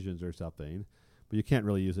Caucasians or something, but you can't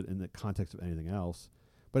really use it in the context of anything else.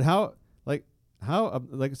 But it's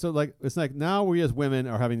like now we as women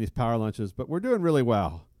are having these power lunches, but we're doing really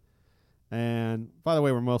well. And by the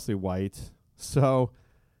way, we're mostly white. So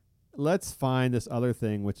let's find this other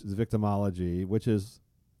thing, which is victimology, which is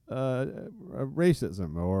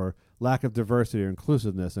racism or lack of diversity or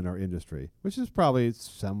inclusiveness in our industry, which is probably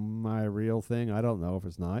semi-real thing. I don't know if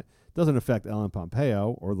it's not. It doesn't affect Ellen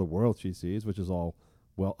Pompeo or the world she sees, which is all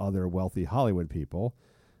other wealthy Hollywood people.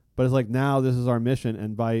 But it's like now this is our mission,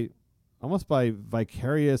 and almost by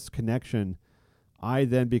vicarious connection, I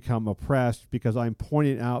then become oppressed because I'm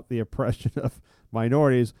pointing out the oppression of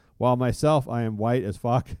minorities, while myself I am white as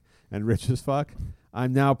fuck and rich as fuck.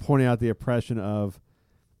 I'm now pointing out the oppression of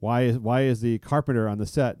why is the carpenter on the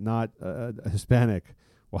set not Hispanic?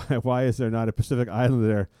 Why is there not a Pacific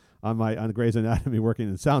Islander on Grey's Anatomy working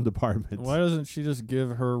in the sound department? Why doesn't she just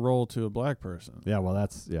give her role to a black person? Yeah, well,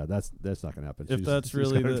 that's not going to happen. If that's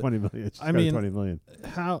really the 20 million, I mean, 20 million.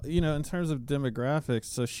 How in terms of demographics?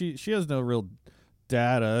 So she has no real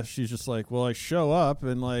data. She's just like, well, I show up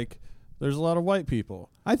and like there's a lot of white people.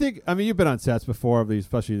 I mean, you've been on sets before of these,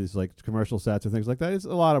 especially these like commercial sets and things like that. It's a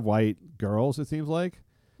lot of white girls. It seems like.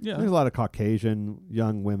 Yeah, there's a lot of Caucasian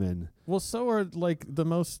young women. Well, so are like the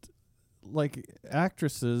most like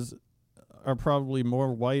actresses are probably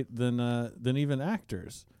more white than even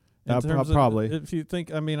actors. Probably. If you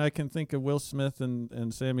think, I mean, I can think of Will Smith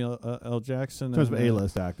and Samuel L. Jackson. In terms of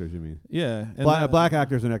A-list actors, you mean? Yeah. Black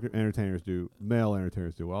actors and entertainers male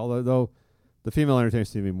entertainers do well, though the female entertainers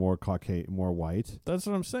seem to be more Caucasian, more white. That's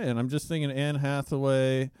what I'm saying. I'm just thinking Anne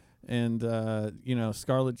Hathaway and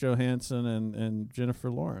Scarlett Johansson and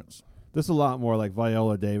Jennifer Lawrence. This is a lot more like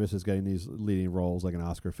Viola Davis is getting these leading roles like in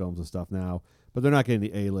Oscar films and stuff now, but they're not getting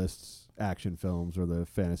the A-list action films or the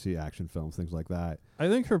fantasy action films, things like that. I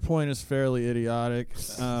think her point is fairly idiotic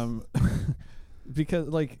because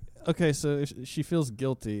like, okay, so if she feels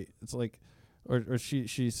guilty. It's like, or she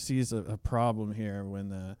sees a problem here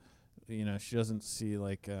when she doesn't see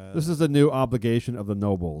like this is the new obligation of the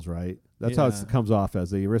nobles, right? That's how it comes off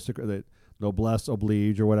as the aristocrat, the noblesse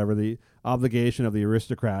oblige or whatever, the obligation of the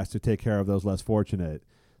aristocrats to take care of those less fortunate.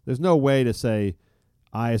 There's no way to say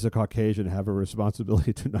I as a Caucasian have a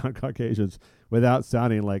responsibility to non-Caucasians without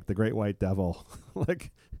sounding like the great white devil,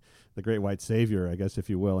 like the great white savior, I guess, if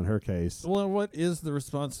you will, in her case. Well, what is the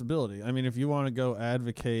responsibility? I mean, if you want to go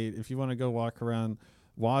advocate, if you want to go walk around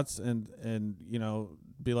Watts and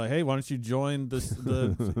be like, hey, why don't you join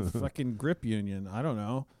the fucking grip union? I don't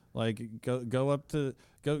know. Like go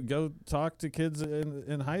talk to kids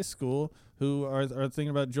in high school who are thinking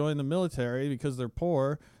about joining the military because they're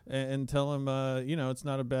poor and tell them it's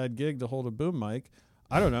not a bad gig to hold a boom mic.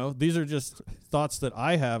 I don't know. These are just thoughts that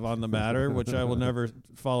I have on the matter, which I will never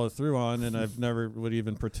follow through on, and I've never would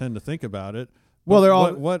even pretend to think about it. Well, they're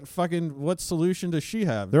all what solution does she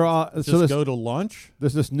have? They're all just go to lunch.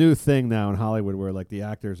 There's this new thing now in Hollywood where like the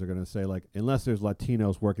actors are going to say like, unless there's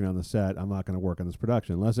Latinos working on the set, I'm not going to work on this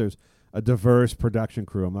production. Unless there's a diverse production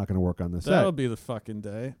crew, I'm not going to work on the set. That'll be the fucking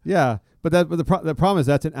day. Yeah, but the problem is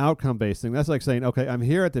that's an outcome based thing. That's like saying, okay, I'm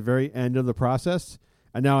here at the very end of the process,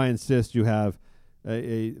 and now I insist you have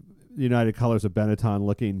a United Colors of Benetton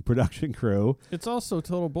looking production crew. It's also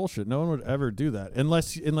total bullshit. No one would ever do that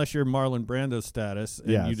unless you're Marlon Brando status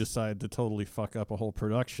and you decide to totally fuck up a whole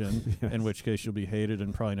production, in which case you'll be hated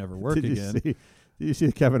and probably never work again. Did you see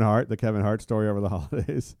the Kevin Hart story over the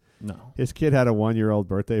holidays? No. His kid had a 1-year-old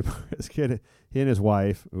birthday. He and his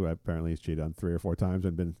wife, who apparently he's cheated on 3 or 4 times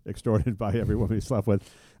and been extorted by every woman he slept with,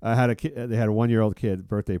 they had a 1-year-old kid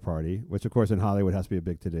birthday party, which of course in Hollywood has to be a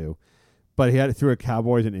big to-do. But he had it through a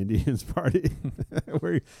Cowboys and Indians party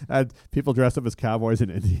where he had people dressed up as cowboys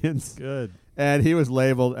and Indians. Good. And he was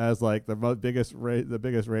labeled as like the biggest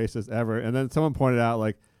racist ever. And then someone pointed out,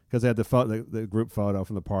 like, because they had the group photo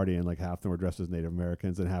from the party, and like half of them were dressed as Native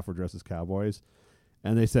Americans and half were dressed as cowboys.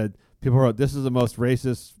 And they said, people wrote, this is the most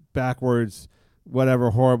racist, backwards, whatever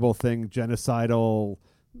horrible thing, genocidal,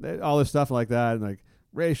 all this stuff like that, and like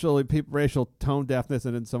racial tone deafness.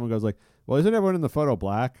 And then someone goes like, well, isn't everyone in the photo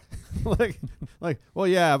black? like, well,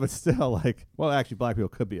 yeah, but still, like, well, actually, black people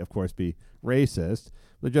could be, of course, be racist.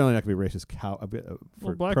 They're generally not going to be racist.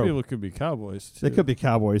 Well, black people could be cowboys too. They could be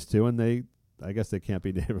cowboys too, and I guess they can't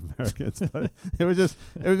be Native Americans. But it was just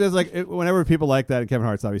like whenever people like that, and Kevin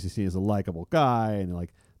Hart's obviously seen as a likable guy, and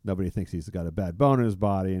like nobody thinks he's got a bad bone in his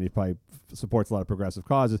body, and he probably supports a lot of progressive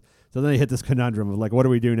causes. So then they hit this conundrum of like, what do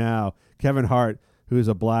we do now? Kevin Hart, who's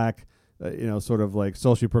a black, sort of like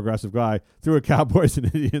socially progressive guy, threw a Cowboys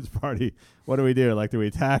and Indians party. What do we do? Like, do we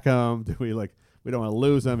attack him? Do we like? We don't want to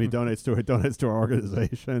lose him. He donates to our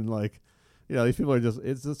organization. Like, these people are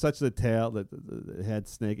it's just such the tail that the head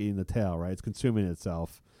snake eating the tail, right? It's consuming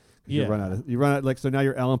itself. Yeah. You run out like, so now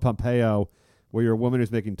you're Ellen Pompeo, where you're a woman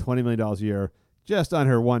who's making $20 million a year just on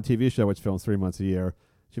her one TV show, which films 3 months a year.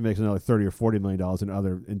 She makes another $30 or $40 million in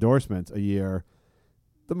other endorsements a year.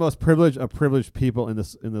 The most privileged of privileged people in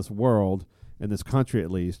this world, in this country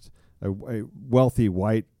at least, a wealthy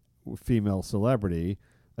white female celebrity,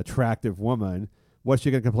 attractive woman. What's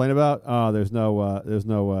she gonna complain about? Oh, there's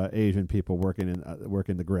no Asian people working on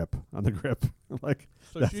the grip. Like,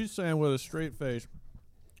 so she's saying with a straight face,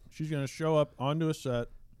 she's gonna show up onto a set.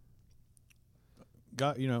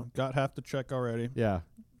 Got half the check already. Yeah,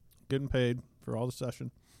 getting paid for all the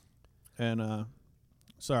session, and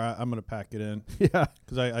sorry, I'm gonna pack it in. Yeah,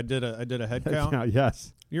 because I did a head count.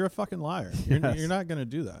 Yes, you're a fucking liar. Yes. You're not gonna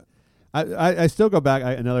do that. I still go back.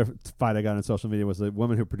 Another fight I got on social media was the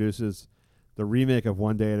woman who produces the remake of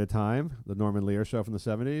One Day at a Time, the Norman Lear show from the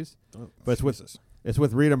 70s. Oh, but it's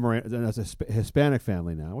with Rita Moreno, and it's a Hispanic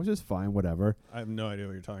family now, which is fine, whatever. I have no idea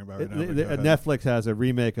what you're talking about right now. Netflix has a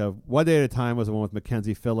remake of One Day at a Time, was the one with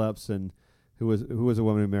Mackenzie Phillips, and who was a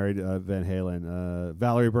woman who married Van Halen,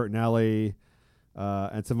 Valerie Bertinelli,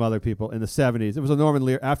 and some other people in the 70s. It was a Norman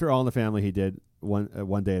Lear. After All in the Family, he did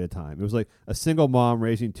One Day at a Time. It was like a single mom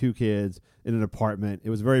raising 2 kids in an apartment. It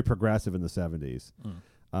was very progressive in the 70s.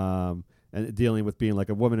 And dealing with being like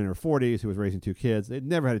a woman in her 40s who was raising 2 kids. They'd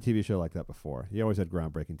never had a TV show like that before. He always had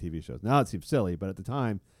groundbreaking TV shows. Now it seems silly, but at the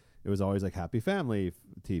time, it was always like happy family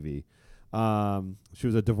TV. She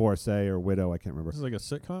was a divorcee or widow. I can't remember. This is like a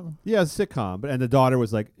sitcom? Yeah, it's a sitcom. And the daughter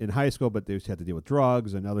was like in high school, but she had to deal with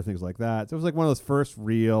drugs and other things like that. So it was like one of those first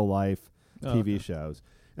real life TV shows.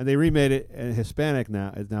 And they remade it in Hispanic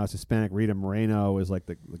now. Now it's Hispanic. Rita Moreno is like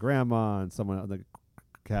the grandma, and someone, the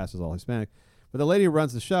cast is all Hispanic. But the lady who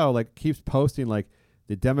runs the show like keeps posting like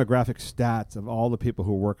the demographic stats of all the people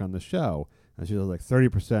who work on the show. And she's like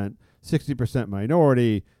 30%, 60%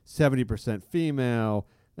 minority, 70% female.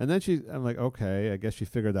 And then I'm like, okay, I guess she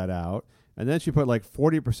figured that out. And then she put like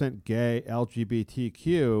 40% gay,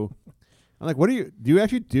 LGBTQ. I'm like, do you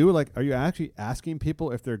actually do? Like, are you actually asking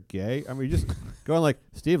people if they're gay? I mean, you're just going like,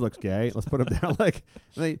 Steve looks gay. Let's put him down. Like,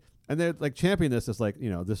 and they're like championing this as like,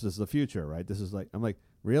 this is the future, right? This is like, I'm like,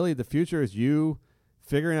 really? The future is you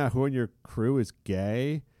figuring out who in your crew is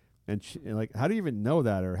gay? And like, how do you even know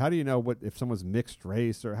that? Or how do you know if someone's mixed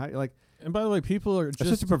race or how, like, and by the way, people are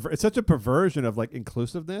just it's such a perversion of like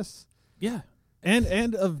inclusiveness. Yeah.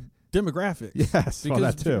 And of demographic. Yes, because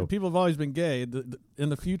that too. People have always been gay. In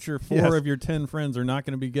the future, 4 of your 10 friends are not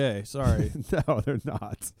going to be gay. Sorry. No, they're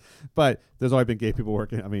not. But there's always been gay people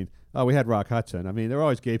working. I mean, we had Rock Hudson. I mean, there were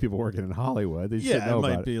always gay people working in Hollywood. They should know it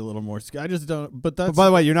might about be a little more. I just don't. But that's. But by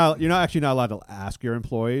the way, you're actually not allowed to ask your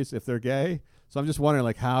employees if they're gay. So I'm just wondering,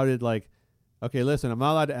 like, how did like. Okay, listen, I'm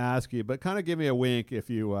not allowed to ask you, but kind of give me a wink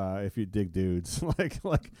if you dig dudes.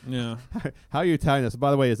 like yeah. How are you tying this?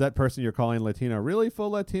 By the way, is that person you're calling Latino really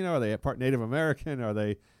full Latino? Are they part Native American? Are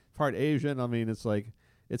they part Asian? I mean, it's like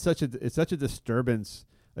it's such a disturbance,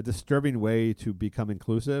 a disturbing way to become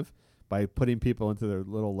inclusive by putting people into their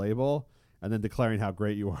little label and then declaring how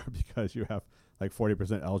great you are because you have like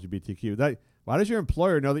 40% LGBTQ. Why does your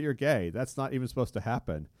employer know that you're gay? That's not even supposed to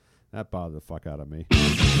happen. That bothered the fuck out of me.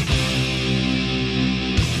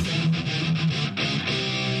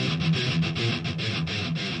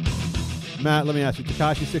 Matt, let me ask you.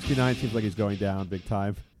 Tekashi 69 seems like he's going down big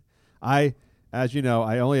time. as you know,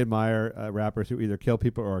 I only admire rappers who either kill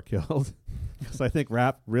people or are killed, because I think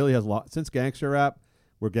rap really has lost since gangster rap,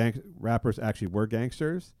 where rappers actually were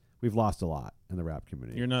gangsters. We've lost a lot in the rap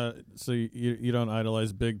community. You're not so you don't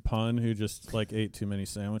idolize Big Pun, who just like ate too many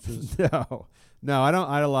sandwiches. No, I don't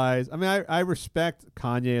idolize. I mean, I respect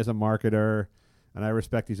Kanye as a marketer, and I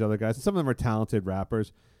respect these other guys. Some of them are talented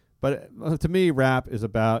rappers, but to me, rap is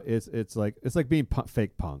about it's like being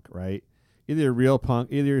fake punk, right? Either you're real punk,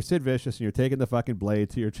 either you're Sid Vicious and you're taking the fucking blade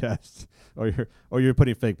to your chest, or you're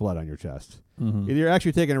putting fake blood on your chest. Mm-hmm. Either you're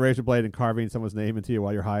actually taking a razor blade and carving someone's name into you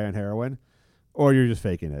while you're high on heroin, or you're just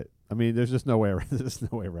faking it. I mean, there's just no way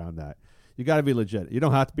around, that. You got to be legit. You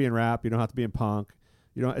don't have to be in rap. You don't have to be in punk.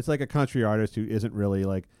 You know, it's like a country artist who isn't really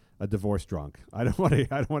like a divorce drunk. I don't want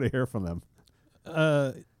to hear from them.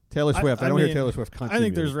 Taylor Swift. I don't hear Taylor Swift country I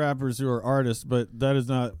think music. there's rappers who are artists, but that is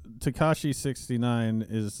not. Tekashi 69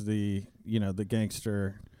 is the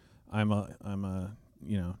gangster. I'm a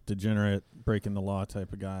degenerate, breaking the law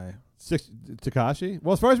type of guy. Tekashi.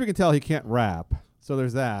 Well, as far as we can tell, he can't rap. So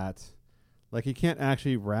there's that. Like, he can't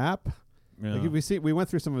actually rap. Yeah. Like we went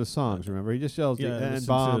through some of his songs. Remember, he just yells and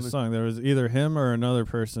bomb. To the song. There was either him or another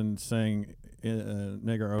person saying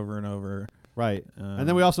 "nigger" over and over. Right. And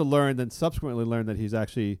then we also subsequently learned that he's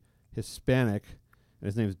actually Hispanic, and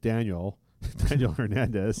his name is Daniel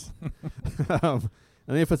Hernandez. And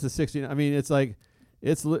then he puts the 16. I mean, it's like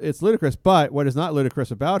it's ludicrous. But what is not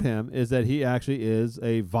ludicrous about him is that he actually is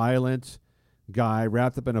a violent guy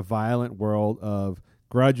wrapped up in a violent world of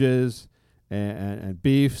grudges and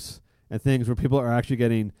beefs and things where people are actually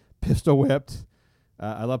getting pistol whipped.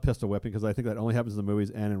 I love pistol whipping because I think that only happens in the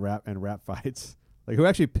movies and in rap fights. Like, who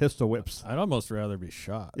actually pistol whips? I'd almost rather be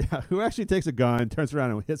shot. Yeah, who actually takes a gun, turns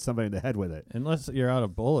around and hits somebody in the head with it? Unless you're out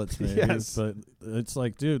of bullets, maybe. Yes. But it's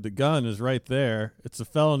like, dude, the gun is right there. It's a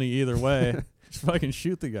felony either way. Just fucking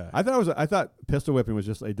shoot the guy. I thought pistol whipping was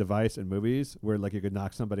just a device in movies where, like, you could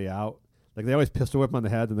knock somebody out. Like, they always pistol whip him on the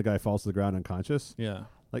head and the guy falls to the ground unconscious. Yeah.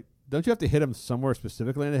 Like, don't you have to hit him somewhere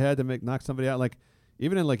specifically in the head to knock somebody out? Like,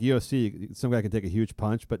 even in, like, UFC, some guy can take a huge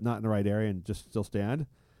punch but not in the right area and just still stand.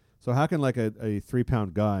 So how can, like, a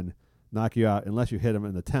 3-pound gun knock you out unless you hit him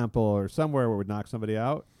in the temple or somewhere where it would knock somebody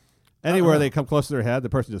out? Anywhere they come close to their head, the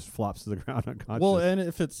person just flops to the ground unconscious. Well, and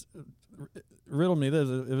if it's riddle me this,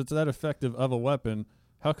 if it's that effective of a weapon,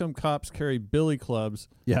 how come cops carry billy clubs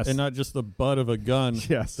and not just the butt of a gun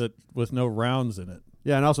that with no rounds in it?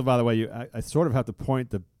 Yeah, and also, by the way, I sort of have to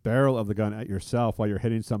point the barrel of the gun at yourself while you're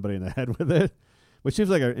hitting somebody in the head with it, which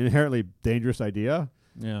seems like an inherently dangerous idea.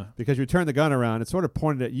 Yeah, because you turn the gun around, it's sort of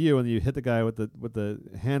pointed at you, and you hit the guy with the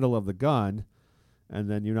handle of the gun,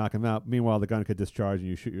 and then you knock him out. Meanwhile, the gun could discharge, and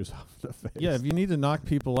you shoot yourself in the face. Yeah, if you need to knock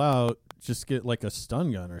people out, just get like a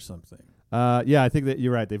stun gun or something. Yeah, I think that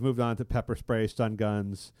you're right. They've moved on to pepper spray, stun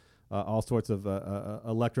guns, all sorts of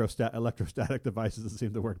electrostatic devices that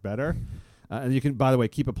seem to work better. And you can, by the way,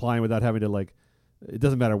 keep applying without having to, like, it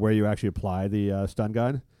doesn't matter where you actually apply the stun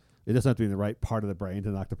gun. It doesn't have to be in the right part of the brain to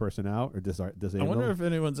knock the person out or disable. I wonder if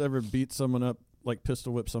anyone's ever beat someone up, like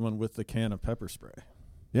pistol whip someone with the can of pepper spray.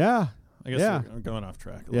 Yeah. I guess I'm going off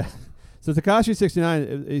track a little. So Tekashi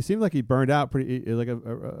 69, it seemed like he burned out pretty, like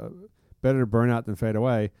a better to burn out than fade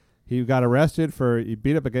away. He got arrested he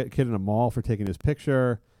beat up a kid in a mall for taking his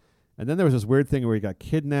picture. And then there was this weird thing where he got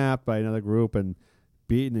kidnapped by another group and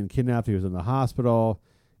beaten and kidnapped. He was in the hospital.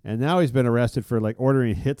 And now he's been arrested for, like,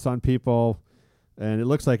 ordering hits on people. And it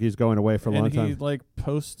looks like he's going away for a long time. And he, like,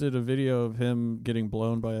 posted a video of him getting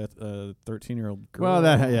blown by a 13-year-old girl. Well,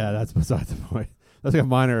 that's beside the point. That's like a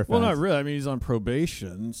minor offense. Well, not really. I mean, he's on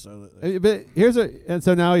probation, so. But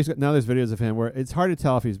so now there's videos of him where it's hard to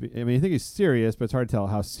tell if I think he's serious, but it's hard to tell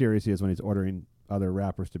how serious he is when he's ordering other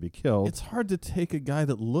rappers to be killed. It's hard to take a guy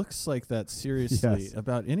that looks like that seriously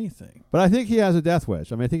about anything. But I think he has a death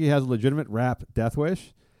wish. I mean, I think he has a legitimate rap death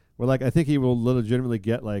wish, where, like, I think he will legitimately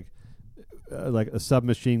get like a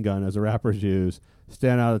submachine gun, as the rappers use,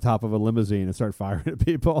 stand out of the top of a limousine and start firing at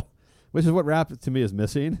people, which is what rap to me is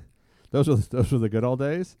missing. Those were the good old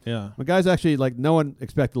days. Yeah. When guys actually, like, no one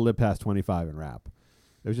expected to live past 25 in rap.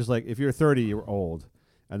 It was just like, if you're 30, you were old,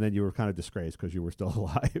 and then you were kind of disgraced because you were still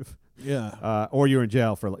alive. Yeah. Or you were in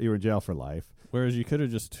jail for life. Whereas you could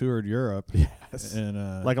have just toured Europe. Yes.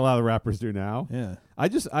 And like a lot of the rappers do now. Yeah.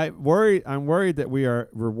 I'm worried that we are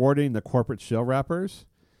rewarding the corporate shill rappers,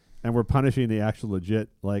 and we're punishing the actual legit.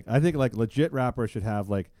 Like, I think, like, legit rappers should have,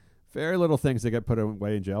 like, very little things they get put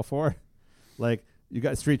away in jail for. Like, you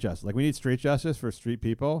got street justice. Like, we need street justice for street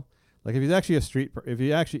people. Like, if he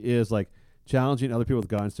actually is, like, challenging other people with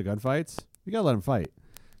guns to gunfights, you gotta let him fight,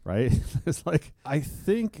 right? It's like, I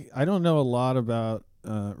don't know a lot about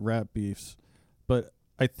rap beefs, but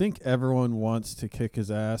I think everyone wants to kick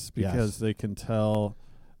his ass because they can tell.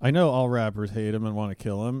 I know all rappers hate him and want to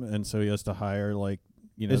kill him, and so he has to hire like,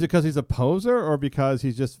 you know. Is it because he's a poser, or because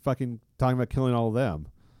he's just fucking talking about killing all of them,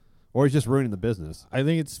 or he's just ruining the business? I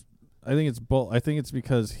think it's both. I think it's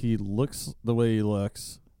because he looks the way he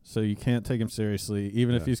looks, so you can't take him seriously,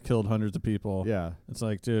 even if he's killed hundreds of people. Yeah, it's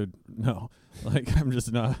like, dude, no, like I'm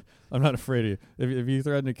not afraid of you. If you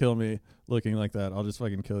threaten to kill me looking like that, I'll just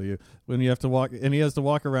fucking kill you. When you have to walk, and he has to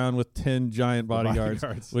walk around with 10 giant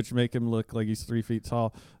bodyguards, which make him look like he's 3 feet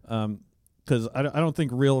tall. Because I don't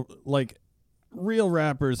think real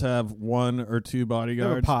rappers have 1 or 2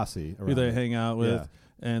 bodyguards, posse who they hang out with,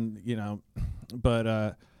 and you know,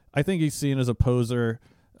 but I think he's seen as a poser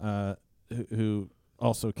who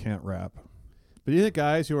also can't rap. But do you think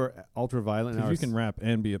guys who are ultra violent now, you can rap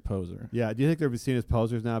and be a poser? Yeah. Do you think they're seen as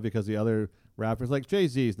posers now because the other rappers, like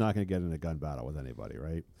Jay-Z, is not going to get in a gun battle with anybody,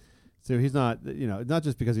 right? So he's not, you know, not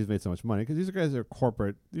just because he's made so much money, because these guys are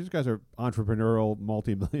corporate. These guys are entrepreneurial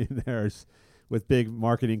multimillionaires with big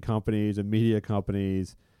marketing companies and media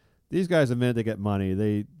companies. These guys, the minute they get money,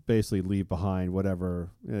 they basically leave behind whatever.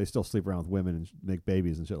 You know, they still sleep around with women and make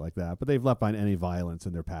babies and shit like that, but they've left behind any violence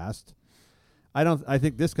in their past. I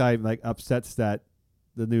think this guy like upsets that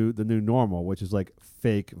the new normal, which is like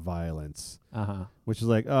fake violence. Which is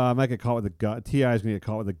like, oh, I might get caught with a gun. T.I.'s gonna get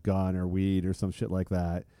caught with a gun or weed or some shit like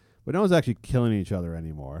that. But no one's actually killing each other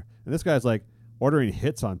anymore. And this guy's like ordering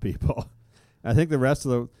hits on people. I think the rest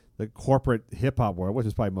of the corporate hip hop world, which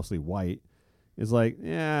is probably mostly white, is like,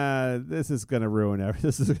 yeah, this is gonna ruin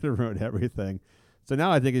everything. So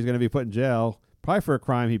now I think he's gonna be put in jail, probably for a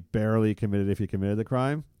crime he barely committed, if he committed the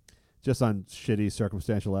crime, just on shitty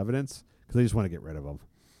circumstantial evidence, because they just want to get rid of him.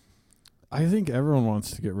 I think everyone wants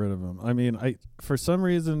to get rid of him. I mean, for some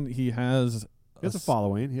reason he has a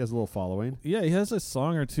following. He has a little following. Yeah, he has a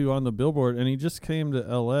song or two on the Billboard, and he just came to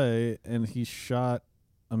L.A. and he shot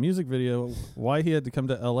a music video. Why he had to come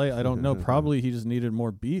to L.A., I don't know. Probably he just needed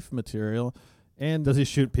more beef material. And does he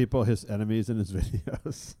shoot people, his enemies, in his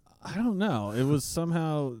videos? I don't know. It was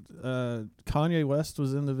somehow Kanye West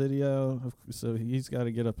was in the video, so he's got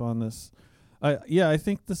to get up on this. I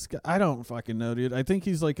think this guy, I don't fucking know, dude. I think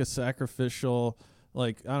he's like a sacrificial,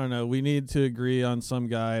 like, I don't know. We need to agree on some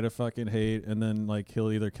guy to fucking hate, and then like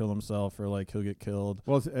he'll either kill himself or like he'll get killed.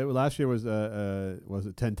 Well, last year was it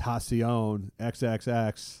Tentacion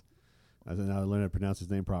XXX? I don't know. I learned how to pronounce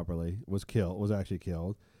his name properly. Was actually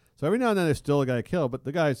killed. So every now and then there's still a guy killed, but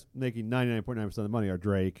the guys making 99.9% of the money are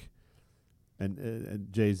Drake and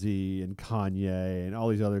Jay-Z and Kanye and all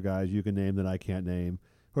these other guys you can name that I can't name,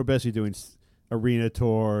 who are basically doing arena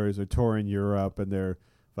tours or touring Europe, and they're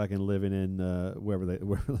fucking living in wherever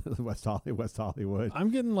West Hollywood.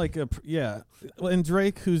 I'm getting like and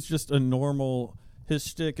Drake, who's just a normal. His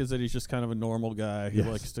shtick is that he's just kind of a normal guy who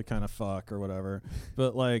likes to kind of fuck or whatever.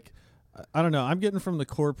 But like, I don't know. I'm getting from the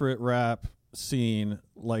corporate rap scene,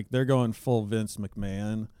 like they're going full Vince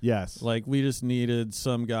McMahon. Yes. Like we just needed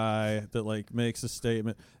some guy that like makes a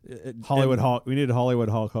statement. Hollywood Hulk. We needed Hollywood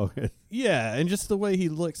Hulk Hogan. Yeah, and just the way he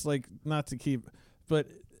looks, like, not to keep, but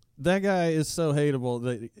that guy is so hateable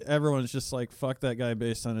that everyone's just like, fuck that guy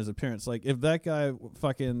based on his appearance. Like if that guy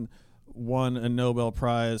fucking won a Nobel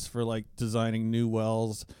Prize for like designing new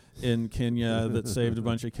wells in Kenya that saved a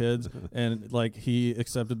bunch of kids, and like he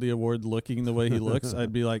accepted the award looking the way he looks,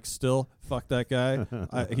 I'd be like, still fuck that guy.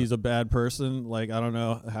 He's a bad person. Like I don't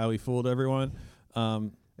know how he fooled everyone.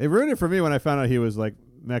 It ruined it for me when I found out he was like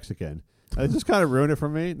Mexican. It just kind of ruined it for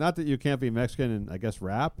me. Not that you can't be Mexican and I guess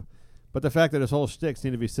rap, but the fact that his whole shtick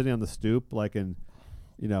seemed to be sitting on the stoop, like in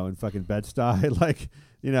fucking Bed-Stuy, like,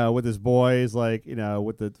 you know, with his boys, like, you know,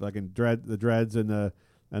 with the fucking dreads and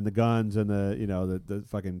the guns and the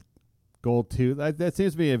fucking gold tooth. That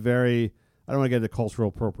seems to be a very, I don't want to get into cultural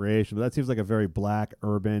appropriation, but that seems like a very black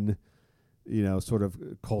urban, you know, sort of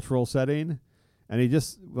cultural setting. And he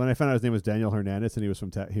just, when I found out his name was Daniel Hernandez and he was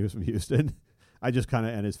from Houston, I just kind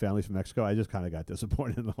of, and his family's from Mexico, I just kind of got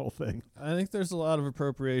disappointed in the whole thing. I think there's a lot of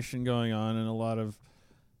appropriation going on and a lot of,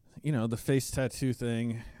 you know, the face tattoo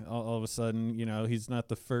thing. All of a sudden, you know, he's not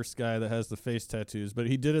the first guy that has the face tattoos, but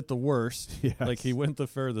he did it the worst. Yes. Like he went the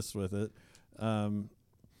furthest with it.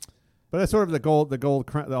 But that's sort of the gold,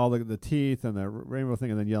 all the teeth and the rainbow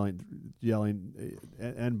thing, and then yelling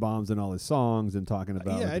N-bombs in all his songs and talking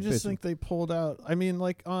about. Yeah, I just think they pulled out. I mean,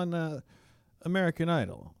 like on American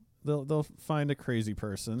Idol, they'll find a crazy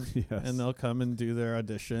person, and they'll come and do their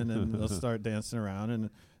audition, and they'll start dancing around, and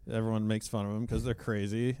everyone makes fun of them because they're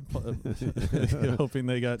crazy, hoping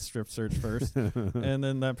they got strip search first, and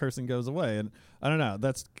then that person goes away. And I don't know.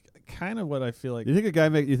 That's kind of what I feel like. You think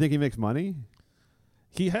you think he makes money?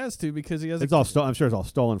 He has to because he has. It's all I'm sure it's all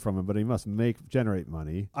stolen from him, but he must generate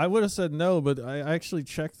money. I would have said no, but I actually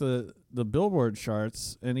checked the Billboard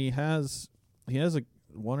charts, and he has a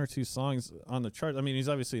 1 or 2 songs on the chart. I mean, he's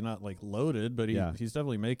obviously not like loaded, but he's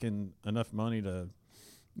definitely making enough money to,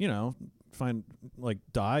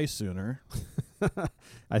 die sooner.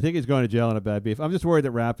 I think he's going to jail on a bad beef. I'm just worried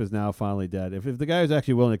that Rap is now finally dead. If the guy is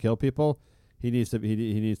actually willing to kill people, he needs to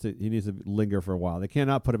linger for a while. They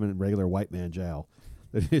cannot put him in regular white man jail.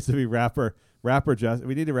 There needs to be rapper justice.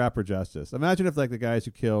 We need a rapper justice. Imagine if like the guys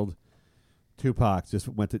who killed Tupac just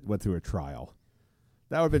went through a trial.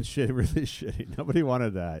 That would have been really shitty. Nobody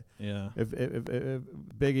wanted that. Yeah. If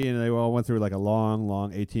Biggie and they all went through like a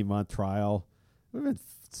long 18-month trial, it would have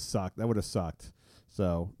sucked. That would have sucked.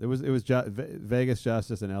 So it was Vegas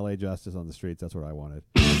justice and LA justice on the streets. That's what I wanted.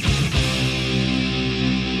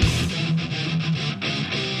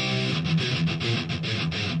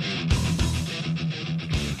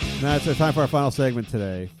 Now it's time for our final segment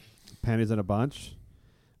today. Panties in a Bunch.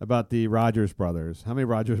 About the Rogers brothers. How many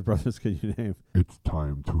Rogers brothers can you name? It's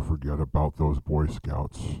time to forget about those Boy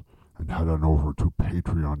Scouts and head on over to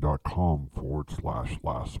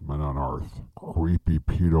patreon.com/Last Men on Earth. Creepy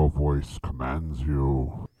Pedo Voice commands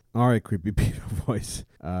you. All right, Creepy Pedo Voice.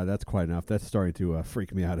 That's quite enough. That's starting to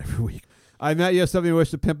freak me out every week. Matt, you have something you wish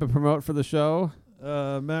to pimp and promote for the show?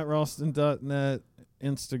 MattRalston.net.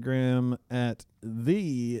 Instagram at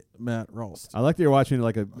the Matt Ralston. I like that you're watching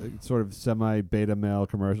like a sort of semi-beta male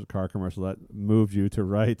car commercial that moved you to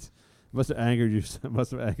write. Must have angered you so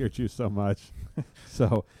much.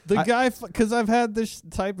 So guy, because I've had this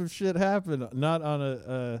type of shit happen, not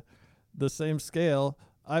on the same scale.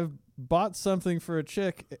 I've bought something for a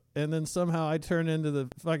chick, and then somehow I turn into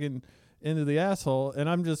the asshole, and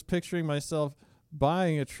I'm just picturing myself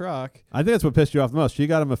buying a truck. I think that's what pissed you off the most. She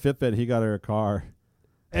got him a Fitbit, he got her a car.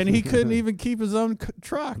 And he couldn't even keep his own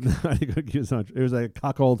truck. No, he couldn't keep his own. It was like a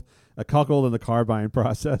cuckold in the car buying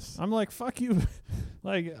process. I'm like, fuck you.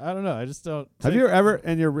 Like, I don't know. I just don't. Have you ever?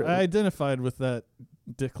 I identified with that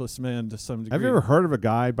dickless man to some degree. Have you ever heard of a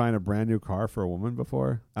guy buying a brand new car for a woman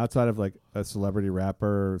before, outside of like a celebrity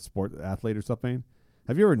rapper, sport athlete, or something?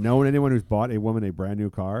 Have you ever known anyone who's bought a woman a brand new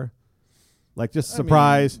car? Like just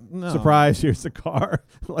surprise, here's the car.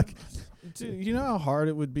 Like. Dude, you know how hard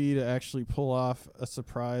it would be to actually pull off a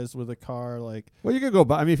surprise with a car? Like, well, you could go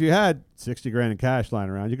buy. I mean, if you had $60,000 in cash lying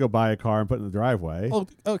around, you go buy a car and put it in the driveway. Oh,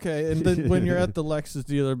 okay. And then when you're at the Lexus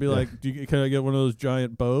dealer, be like, can I get one of those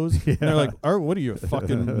giant bows? Yeah. And they're like, what are you, a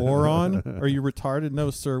fucking moron? Are you retarded? No,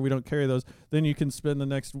 sir, we don't carry those. Then you can spend the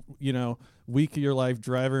next, week of your life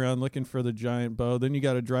driving around looking for the giant bow. Then you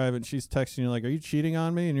got to drive it, and she's texting you like, are you cheating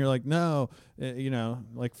on me? And you're like, no.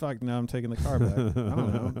 Like, fuck, now I'm taking the car back. I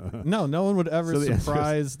don't know. No one would ever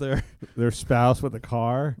surprise their spouse with a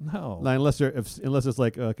car. No. Unless it's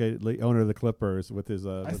like, okay, the owner of the Clippers with his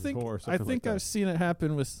I think I've seen it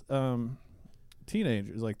happen with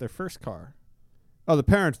teenagers, like their first car. Oh, the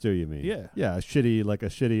parents do, you mean? Yeah. Yeah, a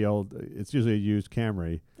shitty old, it's usually a used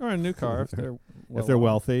Camry. Or a new car if they're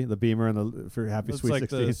wealthy, the Beamer and for Happy Sweet 16.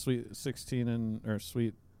 It's like the Sweet 16 or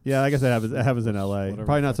Sweet. Yeah, I guess that happens in L.A.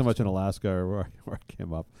 Probably not so much in Alaska or where I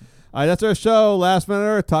came up. All right, that's our show. Last Minute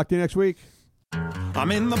Earth. Talk to you next week.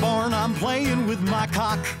 I'm in the barn, I'm playing with my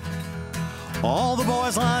cock. All the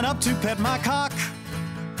boys line up to pet my cock.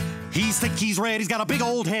 He's thick, he's red, he's got a big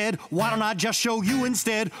old head. Why don't I just show you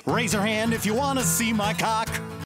instead? Raise your hand if you want to see my cock.